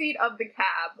 Backseat of the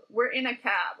cab. We're in the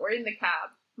cab.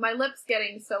 My lips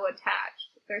getting so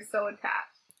attached. They're so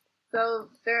attached. So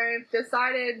they've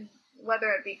decided,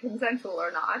 whether it be consensual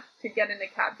or not, to get in a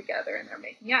cab together and they're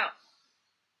making out.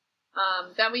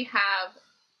 Then we have,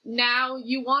 now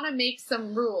you want to make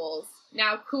some rules.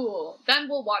 Now cool. Then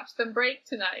we'll watch them break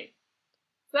tonight.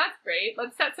 So that's great.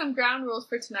 Let's set some ground rules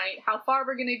for tonight. How far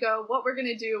we're going to go, what we're going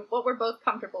to do, what we're both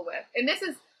comfortable with. And this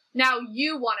is, now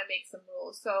you want to make some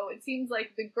rules. So it seems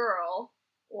like the girl,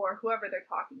 or whoever they're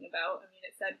talking about, I mean,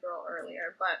 it said girl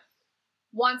earlier, but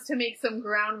wants to make some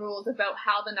ground rules about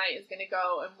how the night is going to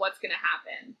go and what's going to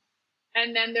happen.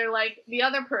 And then they're like, the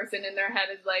other person in their head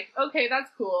is like, okay,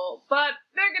 that's cool, but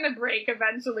they're going to break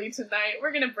eventually tonight.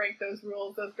 We're going to break those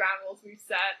rules, those ground rules we've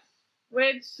set.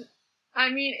 Which, I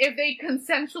mean, if they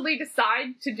consensually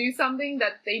decide to do something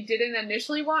that they didn't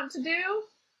initially want to do,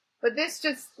 but this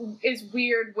just is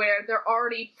weird where they're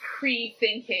already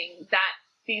pre-thinking that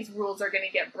these rules are going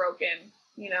to get broken,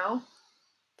 you know?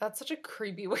 That's such a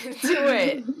creepy way to do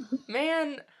it.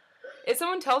 Man, if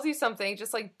someone tells you something,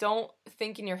 just, like, don't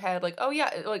think in your head, like, oh,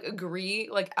 yeah, like, agree,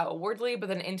 like, outwardly, but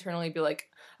then internally be like,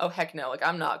 oh, heck no, like,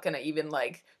 I'm not gonna even,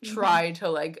 like, try to,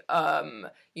 like,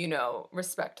 you know,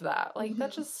 respect that. Like,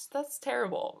 that's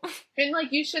terrible. And,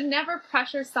 like, you should never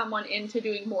pressure someone into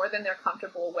doing more than they're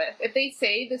comfortable with. If they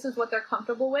say this is what they're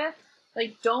comfortable with,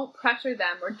 like, don't pressure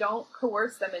them or don't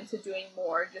coerce them into doing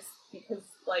more just because,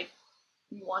 like,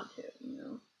 you want to, you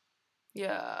know?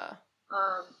 Yeah.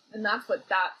 And that's what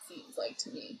that seems like to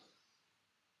me.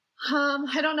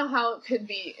 I don't know how it could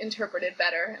be interpreted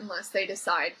better unless they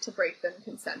decide to break them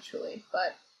consensually,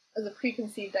 but as a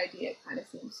preconceived idea, it kind of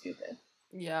seems stupid.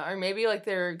 Yeah, or maybe, like,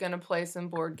 they're gonna play some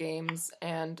board games,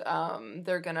 and,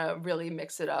 they're gonna really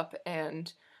mix it up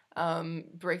and,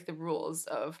 break the rules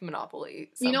of Monopoly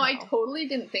somehow. You know, I totally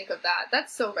didn't think of that.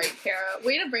 That's so right, Kara.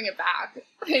 Way to bring it back.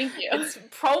 Thank you. It's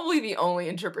probably the only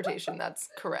interpretation that's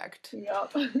correct.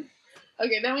 Yep.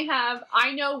 Okay, then we have,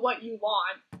 I know what you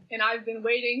want, and I've been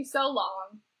waiting so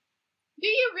long. Do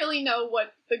you really know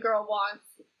what the girl wants?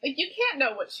 Like, you can't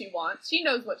know what she wants. She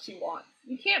knows what she wants.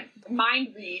 You can't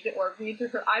mind read or read through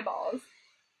her eyeballs.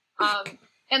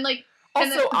 And like...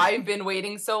 Also, and then, I've been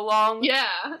waiting so long.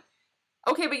 Yeah.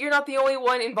 Okay, but you're not the only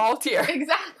one involved here.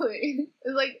 Exactly.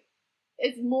 It's like,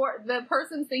 it's more, the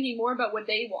person's thinking more about what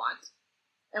they want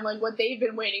and like what they've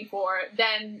been waiting for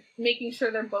than making sure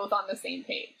they're both on the same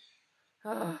page.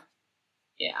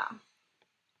 Yeah.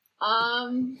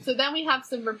 So then we have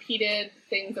some repeated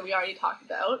things that we already talked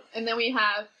about. And then we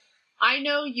have, I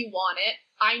know you want it.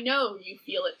 I know you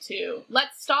feel it too.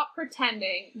 Let's stop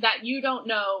pretending that you don't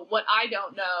know what I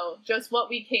don't know, just what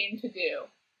we came to do.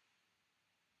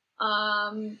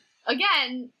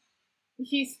 Again,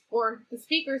 the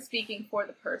speaker's speaking for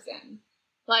the person.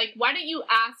 Like, why don't you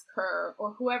ask her,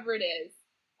 or whoever it is,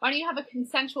 why don't you have a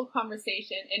consensual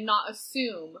conversation and not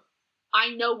assume,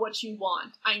 I know what you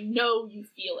want, I know you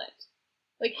feel it.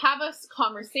 Like, have a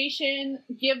conversation,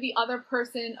 give the other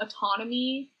person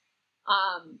autonomy.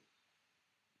 I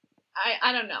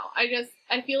don't know.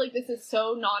 I feel like this is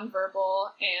so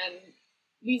nonverbal, and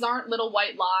these aren't little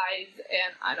white lies,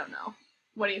 and I don't know.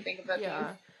 What do you think about these?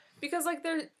 Because, like,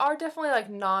 there are definitely, like,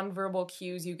 nonverbal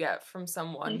cues you get from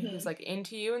someone who's, like,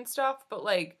 into you and stuff, but,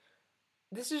 like,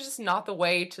 this is just not the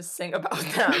way to sing about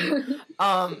them.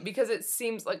 Because it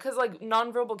seems like, because, like,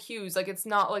 nonverbal cues, like, it's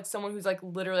not, like, someone who's, like,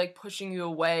 literally, like, pushing you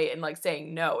away and, like,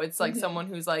 saying no. It's, like, someone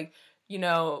who's, like, you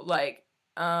know, like,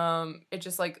 it's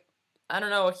just, like, I don't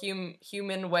know, a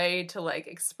human way to, like,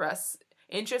 express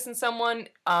interest in someone,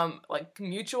 like,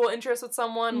 mutual interest with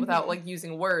someone without, like,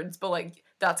 using words, but, like,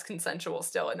 that's consensual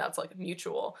still, and that's, like,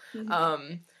 mutual.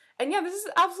 And yeah, this is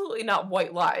absolutely not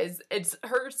white lies. It's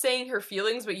her saying her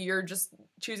feelings, but you're just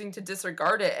choosing to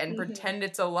disregard it and pretend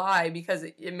it's a lie because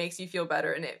it makes you feel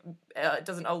better, and it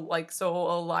doesn't, like, so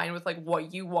align with, like,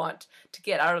 what you want to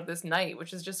get out of this night,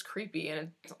 which is just creepy,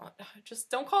 and just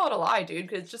don't call it a lie, dude,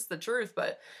 because it's just the truth,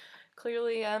 but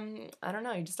clearly, I don't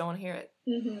know, you just don't want to hear it.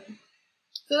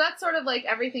 So that's sort of like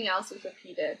everything else is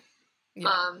repeated.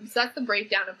 Yeah. So that's the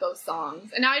breakdown of both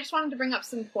songs. And now I just wanted to bring up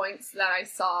some points that I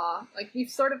saw. Like, we've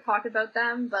sort of talked about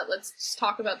them, but let's just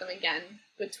talk about them again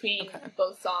between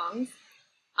both songs.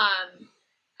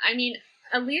 I mean,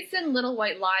 at least in Little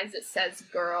White Lies it says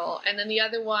girl, and then the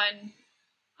other one,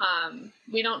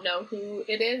 we don't know who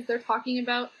it is they're talking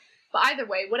about. But either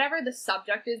way, whatever the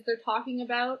subject is they're talking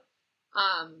about,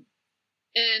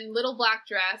 in Little Black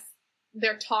Dress,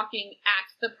 they're talking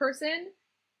at the person,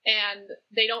 and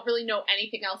they don't really know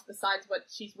anything else besides what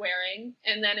she's wearing.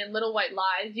 And then in Little White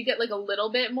Lies, you get, like, a little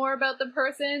bit more about the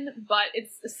person, but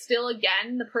it's still,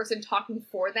 again, the person talking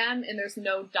for them, and there's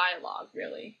no dialogue,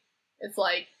 really. It's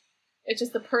like, it's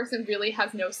just the person really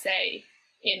has no say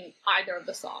in either of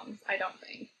the songs, I don't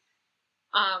think.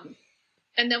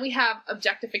 And then we have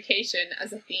objectification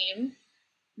as a theme.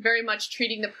 Very much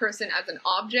treating the person as an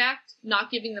object,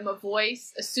 not giving them a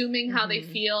voice, assuming how they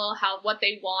feel, what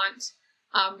they want,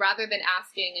 rather than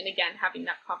asking, and again, having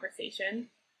that conversation.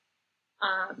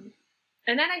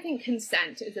 And then I think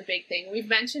consent is a big thing. We've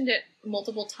mentioned it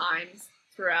multiple times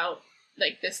throughout,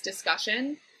 like, this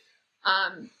discussion.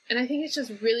 And I think it's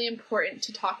just really important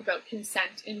to talk about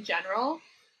consent in general,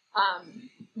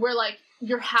 where, like,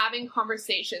 you're having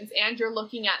conversations and you're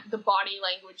looking at the body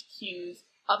language cues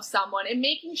of someone and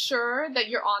making sure that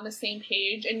you're on the same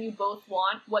page and you both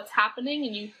want what's happening,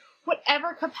 and you,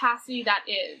 whatever capacity that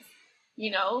is,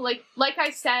 you know, like I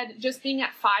said, just being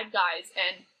at Five Guys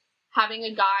and having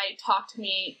a guy talk to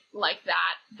me like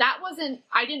that wasn't,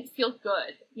 I didn't feel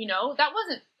good, you know, that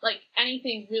wasn't, like,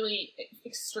 anything really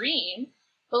extreme,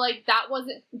 but, like, that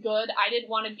wasn't good. I didn't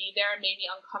want to be there. It made me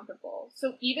uncomfortable.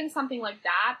 So even something like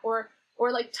that, or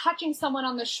like touching someone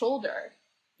on the shoulder,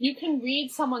 you can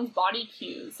read someone's body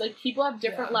cues. Like, people have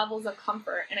different levels of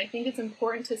comfort, and I think it's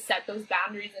important to set those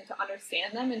boundaries and to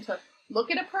understand them and to look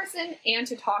at a person and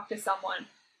to talk to someone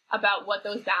about what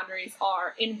those boundaries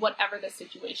are in whatever the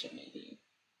situation may be.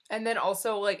 And then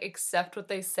also, like, accept what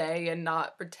they say and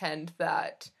not pretend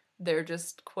that they're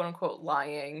just quote-unquote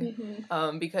lying,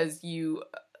 because you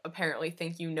apparently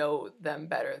think you know them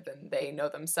better than they know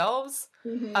themselves.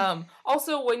 Mm-hmm.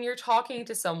 Also, when you're talking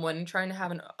to someone and trying to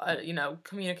have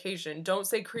communication, don't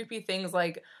say creepy things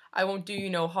like "I won't do you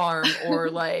no harm" or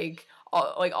like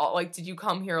did you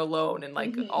come here alone, and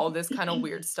like all this kind of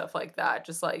weird stuff like that.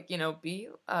 Just like, be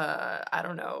I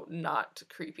don't know, not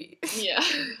creepy. Yeah.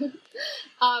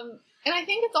 And I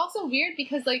think it's also weird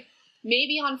because, like,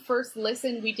 maybe on first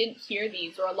listen we didn't hear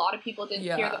these, or a lot of people didn't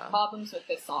hear the problems with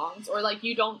the songs, or like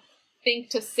you don't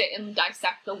think to sit and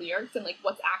dissect the lyrics and like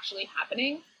what's actually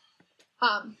happening.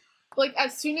 Like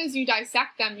as soon as you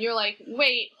dissect them, you're like,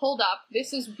 wait, hold up,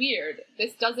 this is weird.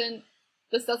 This doesn't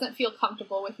feel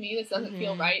comfortable with me. This doesn't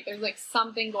feel right. There's like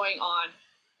something going on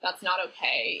that's not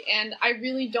okay. And I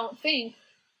really don't think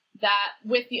that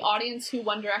with the audience who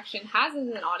One Direction has as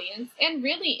an audience, and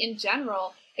really in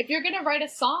general, if you're going to write a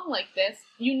song like this,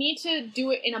 you need to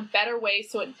do it in a better way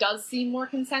so it does seem more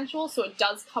consensual, so it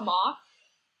does come off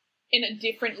in a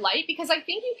different light. Because I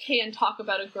think you can talk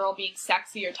about a girl being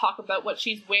sexy, or talk about what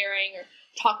she's wearing, or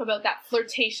talk about that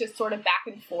flirtatious sort of back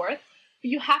and forth, but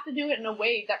you have to do it in a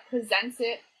way that presents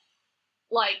it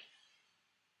like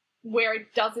where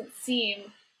it doesn't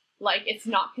seem like it's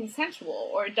not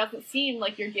consensual, or it doesn't seem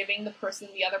like you're giving the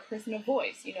other person a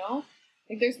voice, you know?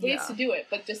 Like, there's ways to do it,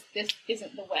 but just this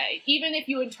isn't the way. Even if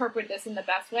you interpret this in the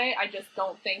best way, I just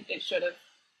don't think these should have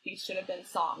been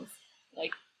songs,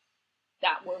 like,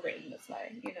 that were written this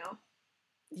way, you know?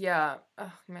 Yeah.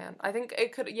 Oh, man. I think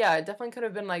it definitely could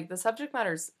have been, like, the subject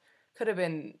matters could have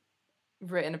been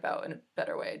written about in a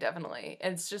better way, definitely.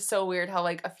 And it's just so weird how,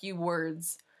 like, a few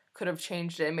words could have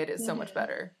changed it and made it so much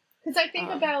better. Because I think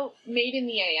about Made in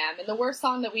the AM, and the worst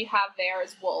song that we have there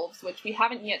is Wolves, which we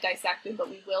haven't yet dissected, but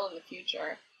we will in the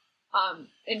future,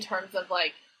 in terms of,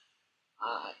 like,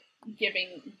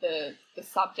 giving the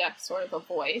subject sort of a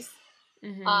voice.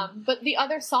 But the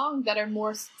other songs that are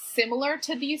more similar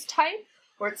to these type,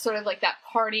 where it's sort of like that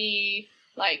party,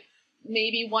 like,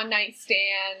 maybe one night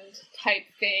stand type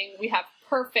thing, we have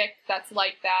Perfect, that's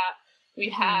like that. We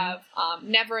have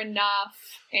Never Enough,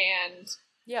 and...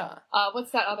 Yeah. What's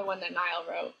that other one that Niall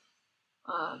wrote?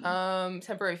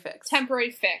 Temporary Fix. Temporary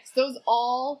Fix. Those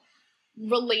all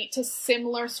relate to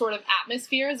similar sort of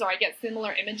atmospheres, or I get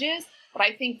similar images, but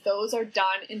I think those are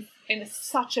done in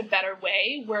such a better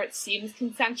way, where it seems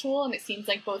consensual, and it seems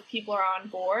like both people are on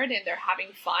board, and they're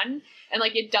having fun, and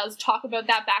like it does talk about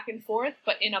that back and forth,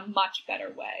 but in a much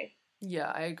better way.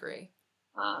 Yeah, I agree.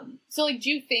 So, like, do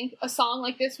you think a song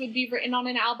like this would be written on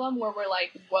an album where we're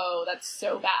like, whoa, that's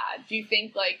so bad? Do you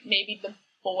think, like, maybe the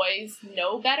boys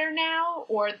know better now?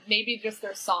 Or maybe just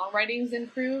their songwriting's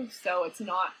improved, so it's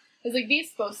not... Because, like,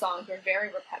 these both songs are very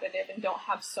repetitive and don't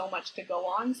have so much to go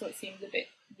on, so it seems a bit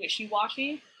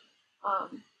wishy-washy. I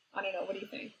don't know, what do you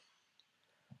think?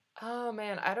 Oh,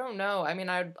 man, I don't know. I mean,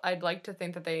 I'd like to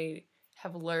think that they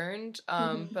have learned,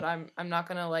 but I'm not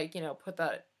gonna, like, put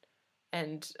that...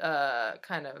 and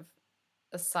kind of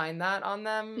assign that on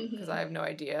them, because I have no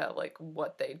idea, like,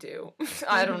 what they do.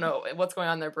 I don't know what's going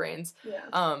on in their brains. Yeah.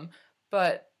 I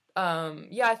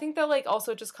think that, like,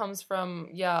 also just comes from,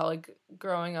 like,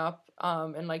 growing up,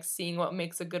 and, like, seeing what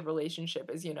makes a good relationship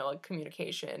is, like,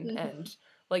 communication, and,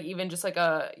 like, even just, like,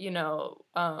 a,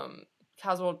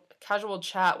 casual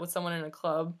chat with someone in a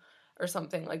club or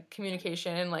something, like,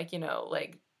 communication, like,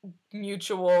 like,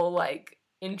 mutual, like,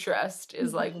 interest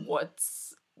is like what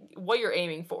you're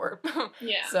aiming for.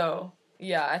 Yeah. So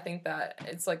I think that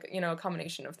it's like, a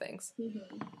combination of things.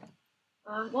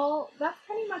 Well, that's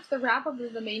pretty much the wrap up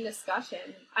of the main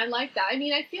discussion. I like that. I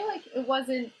mean, I feel like it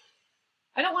wasn't...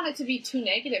 I don't want it to be too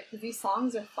negative, because these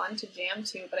songs are fun to jam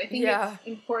to, but I think it's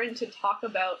important to talk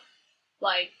about,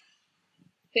 like,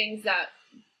 things that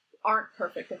aren't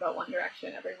perfect about One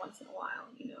Direction every once in a while,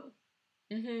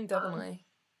 Definitely.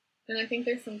 And I think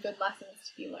there's some good lessons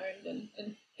to be learned,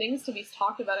 and things to be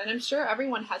talked about. And I'm sure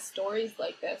everyone has stories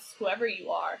like this, whoever you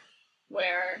are,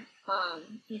 where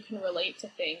you can relate to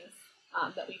things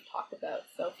that we've talked about.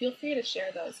 So feel free to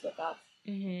share those with us.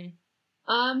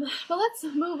 But let's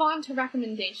move on to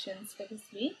recommendations for this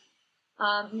week.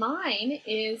 Mine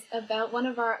is about one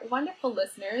of our wonderful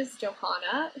listeners,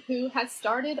 Johanna, who has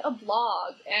started a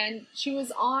blog. And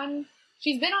she's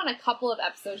been on a couple of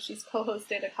episodes. She's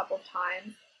co-hosted a couple of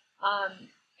times.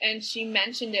 And she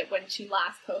mentioned it when she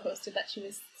last co-hosted that she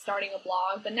was starting a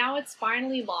blog, but now it's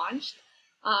finally launched.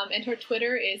 And her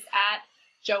Twitter is at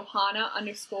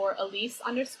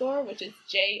Johanna_Elise_, which is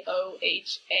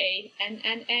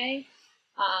JOHANNA.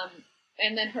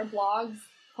 And then her blog's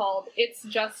called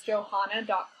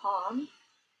itsjustjohanna.com.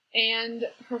 And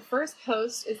her first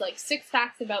post is like 6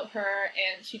 facts about her,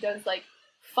 and she does like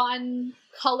fun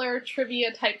color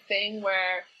trivia type thing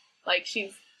where Like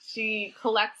she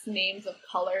collects names of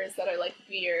colors that are like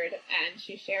weird, and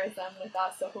she shares them with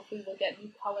us. So hopefully we'll get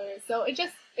new colors. So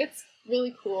it's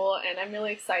really cool, and I'm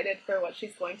really excited for what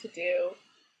she's going to do.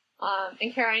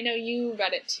 And Kara, I know you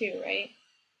read it too, right?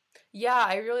 Yeah,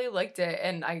 I really liked it,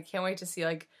 and I can't wait to see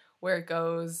like where it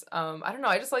goes. I don't know,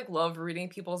 I just like love reading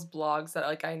people's blogs that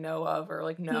like I know of or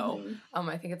like know.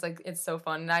 I think it's so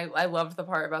fun, and I loved the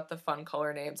part about the fun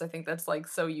color names. I think that's like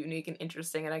so unique and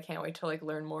interesting, and I can't wait to like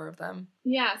learn more of them.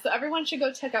 Yeah, so everyone should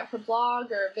go check out her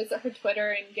blog or visit her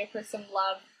Twitter and give her some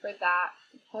love for that,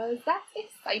 because that's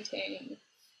exciting.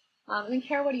 And then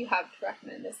Kara, what do you have to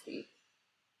recommend this week?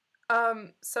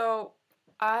 So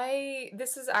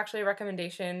this is actually a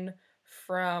recommendation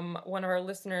from one of our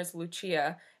listeners,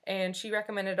 Lucia, and she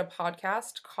recommended a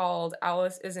podcast called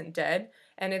Alice Isn't Dead,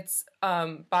 and it's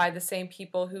by the same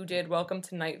people who did Welcome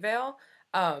to Night Vale,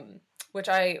 which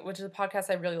is a podcast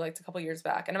I really liked a couple years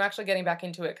back, and I'm actually getting back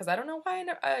into it because I don't know why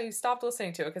I stopped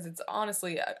listening to it, because it's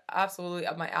honestly absolutely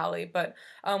up my alley. But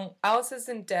Alice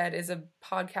Isn't Dead is a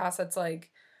podcast that's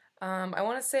like, I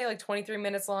want to say like 23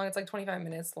 minutes long. It's like 25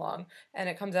 minutes long, and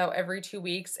it comes out every 2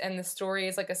 weeks, and the story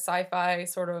is like a sci-fi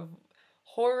sort of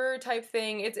horror type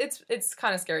thing. It's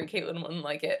kind of scary. Caitlin wouldn't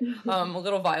like it. A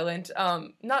little violent.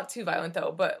 Not too violent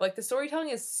though, but like the storytelling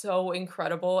is so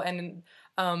incredible, and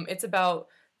it's about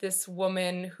this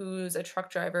woman who's a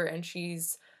truck driver, and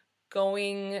she's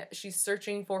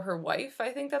searching for her wife. I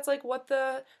think that's like what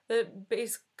the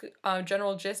basic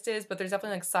general gist is, but there's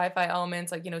definitely like sci-fi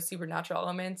elements, like, you know, supernatural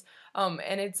elements.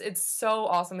 And it's so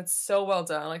awesome. It's so well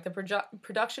done. Like the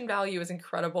production value is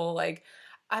incredible. Like,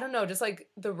 I don't know, just like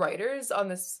the writers on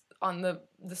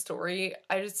the story,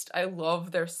 I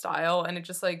love their style, and it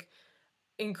just like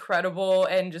incredible,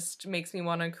 and just makes me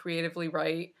want to creatively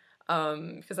write.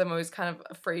 Because I'm always kind of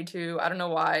afraid to, I don't know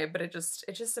why, but it's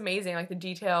just amazing, like the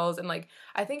details, and like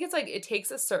I think it's like it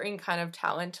takes a certain kind of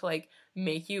talent to like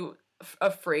make you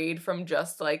afraid from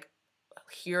just like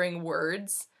hearing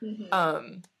words.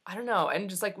 I don't know, and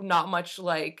just like not much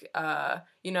like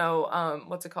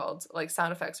what's it called, like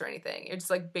sound effects or anything. It's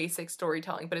like basic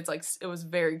storytelling, but it's like it was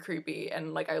very creepy,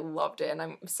 and like I loved it, and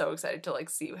I'm so excited to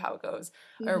like see how it goes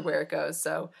or where it goes.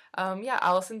 So yeah,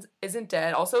 Alice Isn't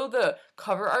Dead. Also, the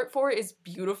cover art for it is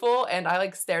beautiful, and I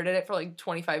like stared at it for like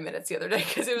 25 minutes the other day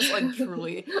because it was like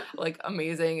truly like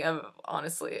amazing.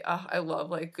 Honestly, I love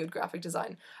like good graphic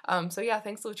design. So yeah,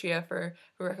 thanks Lucia for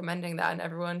recommending that, and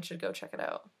everyone should go check it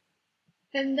out.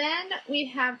 And then we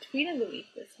have Tweet of the Week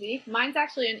this week. Mine's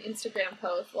actually an Instagram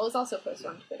post, well, it's also posted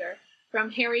on Twitter,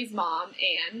 from Harry's mom,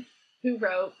 Anne, who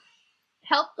wrote,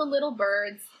 "Help the little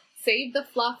birds, save the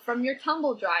fluff from your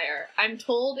tumble dryer. I'm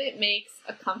told it makes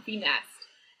a comfy nest."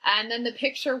 And then the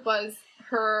picture was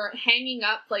her hanging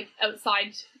up, like,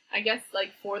 outside, I guess,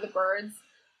 like, for the birds,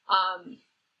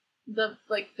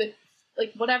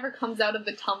 whatever comes out of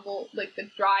the tumble, like the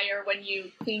dryer when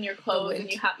you clean your clothes, and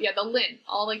you have, the lint,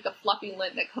 all like the fluffy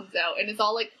lint that comes out, and it's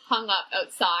all like hung up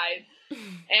outside.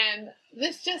 And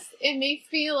this it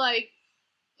makes me like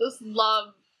just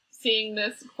love seeing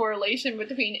this correlation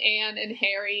between Anne and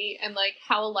Harry, and like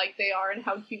how alike they are and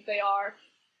how cute they are.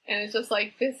 And it's just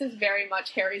like, this is very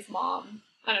much Harry's mom.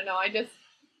 I don't know, I could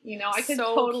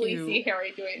so totally cute. See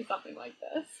Harry doing something like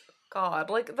this. God,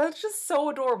 like, that's just so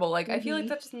adorable. Like, I feel like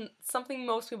that's just something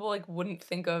most people, like, wouldn't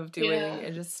think of doing.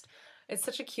 Yeah. It's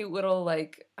such a cute little,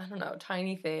 like, I don't know,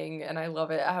 tiny thing, and I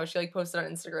love it. How she, like, posted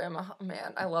on Instagram. Oh,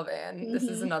 man, I love Anne. This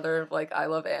is another, like, I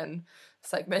love Anne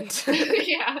segment.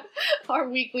 Yeah, our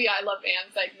weekly I love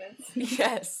Anne segments.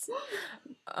 Yes.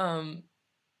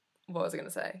 What was I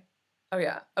gonna say? Oh,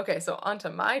 yeah. Okay, so on to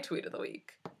my tweet of the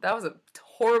week. That was a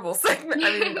horrible segment.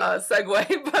 I mean,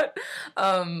 segue, but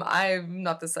I'm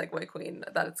not the segue queen.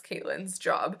 That is Caitlin's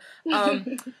job.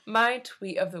 My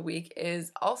tweet of the week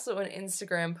is also an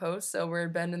Instagram post, so we're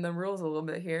bending the rules a little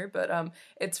bit here, but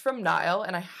it's from Niall,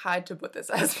 and I had to put this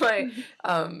as my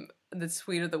the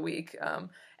tweet of the week.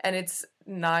 And it's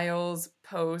Niall's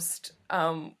post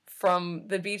from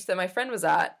the beach that my friend was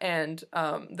at, and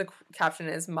the caption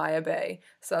is Maya Bay,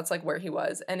 so that's like where he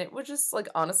was, and it was just like,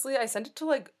 honestly, I sent it to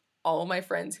like all my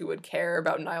friends who would care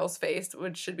about Niall's face,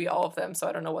 which should be all of them, so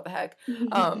I don't know what the heck.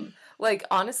 Like,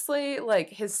 honestly, like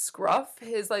his scruff,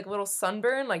 his like little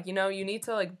sunburn, like, you know, you need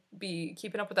to like be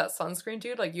keeping up with that sunscreen,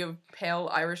 dude. Like, you have pale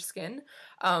Irish skin,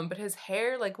 but his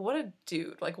hair, like, what a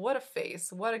dude, like, what a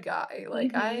face, what a guy.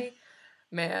 Like,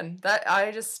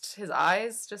 his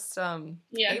eyes just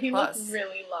yeah, he looks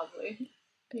really lovely.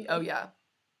 Oh yeah.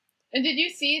 And did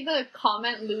you see the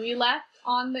comment Louis left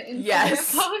on the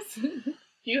Instagram post?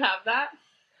 Do you have that?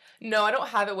 No, I don't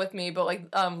have it with me, but like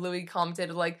Louis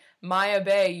commented like Maya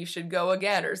Bay, you should go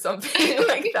again or something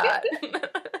like that.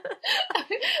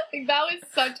 Like that was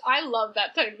I love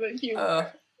that type of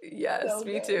humor. Yes, so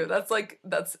me too. That's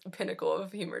pinnacle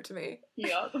of humor to me.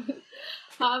 Yeah.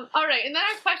 All right, and then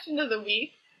our question of the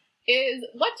week is,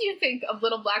 what do you think of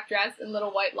Little Black Dress and Little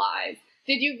White Lies?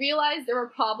 Did you realize there were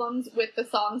problems with the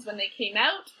songs when they came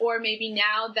out, or maybe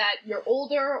now that you're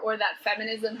older, or that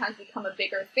feminism has become a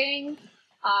bigger thing?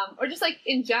 Or just like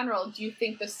in general, how do you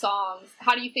think the songs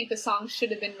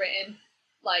should have been written,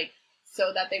 like,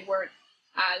 so that they weren't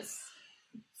as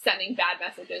sending bad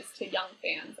messages to young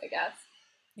fans, I guess?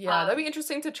 Yeah, that'd be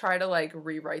interesting to try to like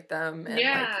rewrite them. And,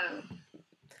 yeah.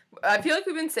 I feel like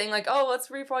we've been saying like, oh, let's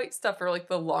rewrite stuff for like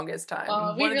the longest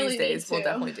time. One of these days we'll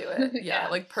definitely do it. Yeah,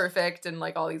 like Perfect and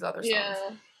like all these other songs.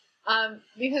 Yeah.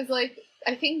 Because like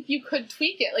I think you could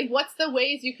tweak it. Like, what's the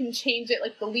ways you can change it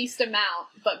like the least amount,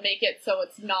 but make it so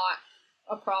it's not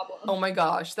a problem? Oh my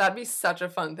gosh, that'd be such a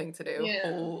fun thing to do. Yeah.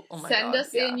 Oh my Send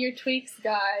us in your tweaks,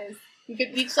 guys. You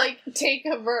could each like take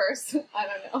a verse. I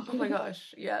don't know. Oh my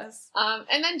gosh, yes.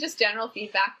 And then just general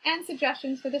feedback and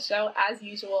suggestions for the show as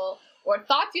usual, or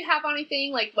thoughts you have on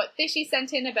anything, like what Fishy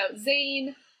sent in about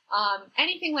Zayn,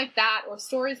 anything like that, or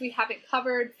stories we haven't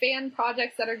covered, fan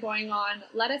projects that are going on.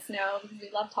 Let us know, because we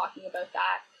love talking about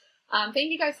that.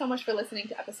 Thank you guys so much for listening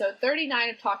to episode 39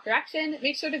 of Talk Direction.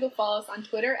 Make sure to go follow us on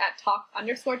Twitter at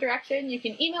talk_direction. You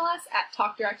can email us at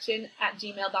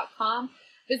talkdirection@gmail.com.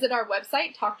 Visit our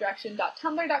website,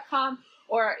 talkdirection.tumblr.com,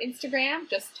 or our Instagram,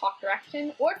 just Talk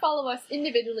Direction, or follow us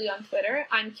individually on Twitter.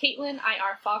 I'm Caitlin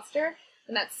IR Foster,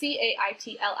 and that's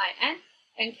CAITLIN.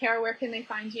 And Kara, where can they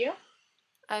find you?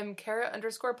 I'm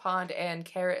Kara_Pond, and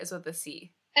Kara is with a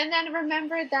C. And then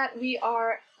remember that we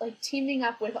are like teaming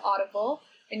up with Audible,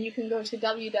 and you can go to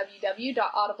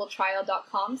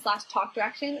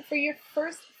www.audibletrial.com/talkdirection for your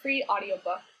first free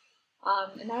audiobook.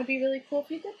 And that would be really cool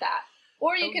if you did that.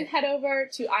 Or you can head over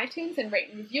to iTunes and rate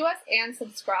and review us and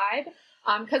subscribe.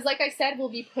 Because like I said, we'll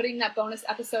be putting that bonus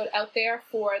episode out there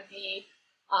for the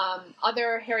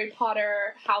other Harry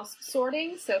Potter house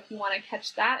sorting. So if you want to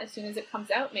catch that as soon as it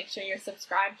comes out, make sure you're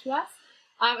subscribed to us.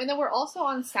 And then we're also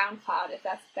on SoundCloud, if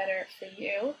that's better for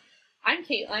you. I'm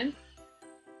Caitlin.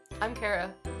 I'm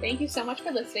Kara. Thank you so much for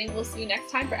listening. We'll see you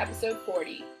next time for episode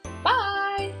 40.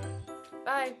 Bye!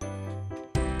 Bye!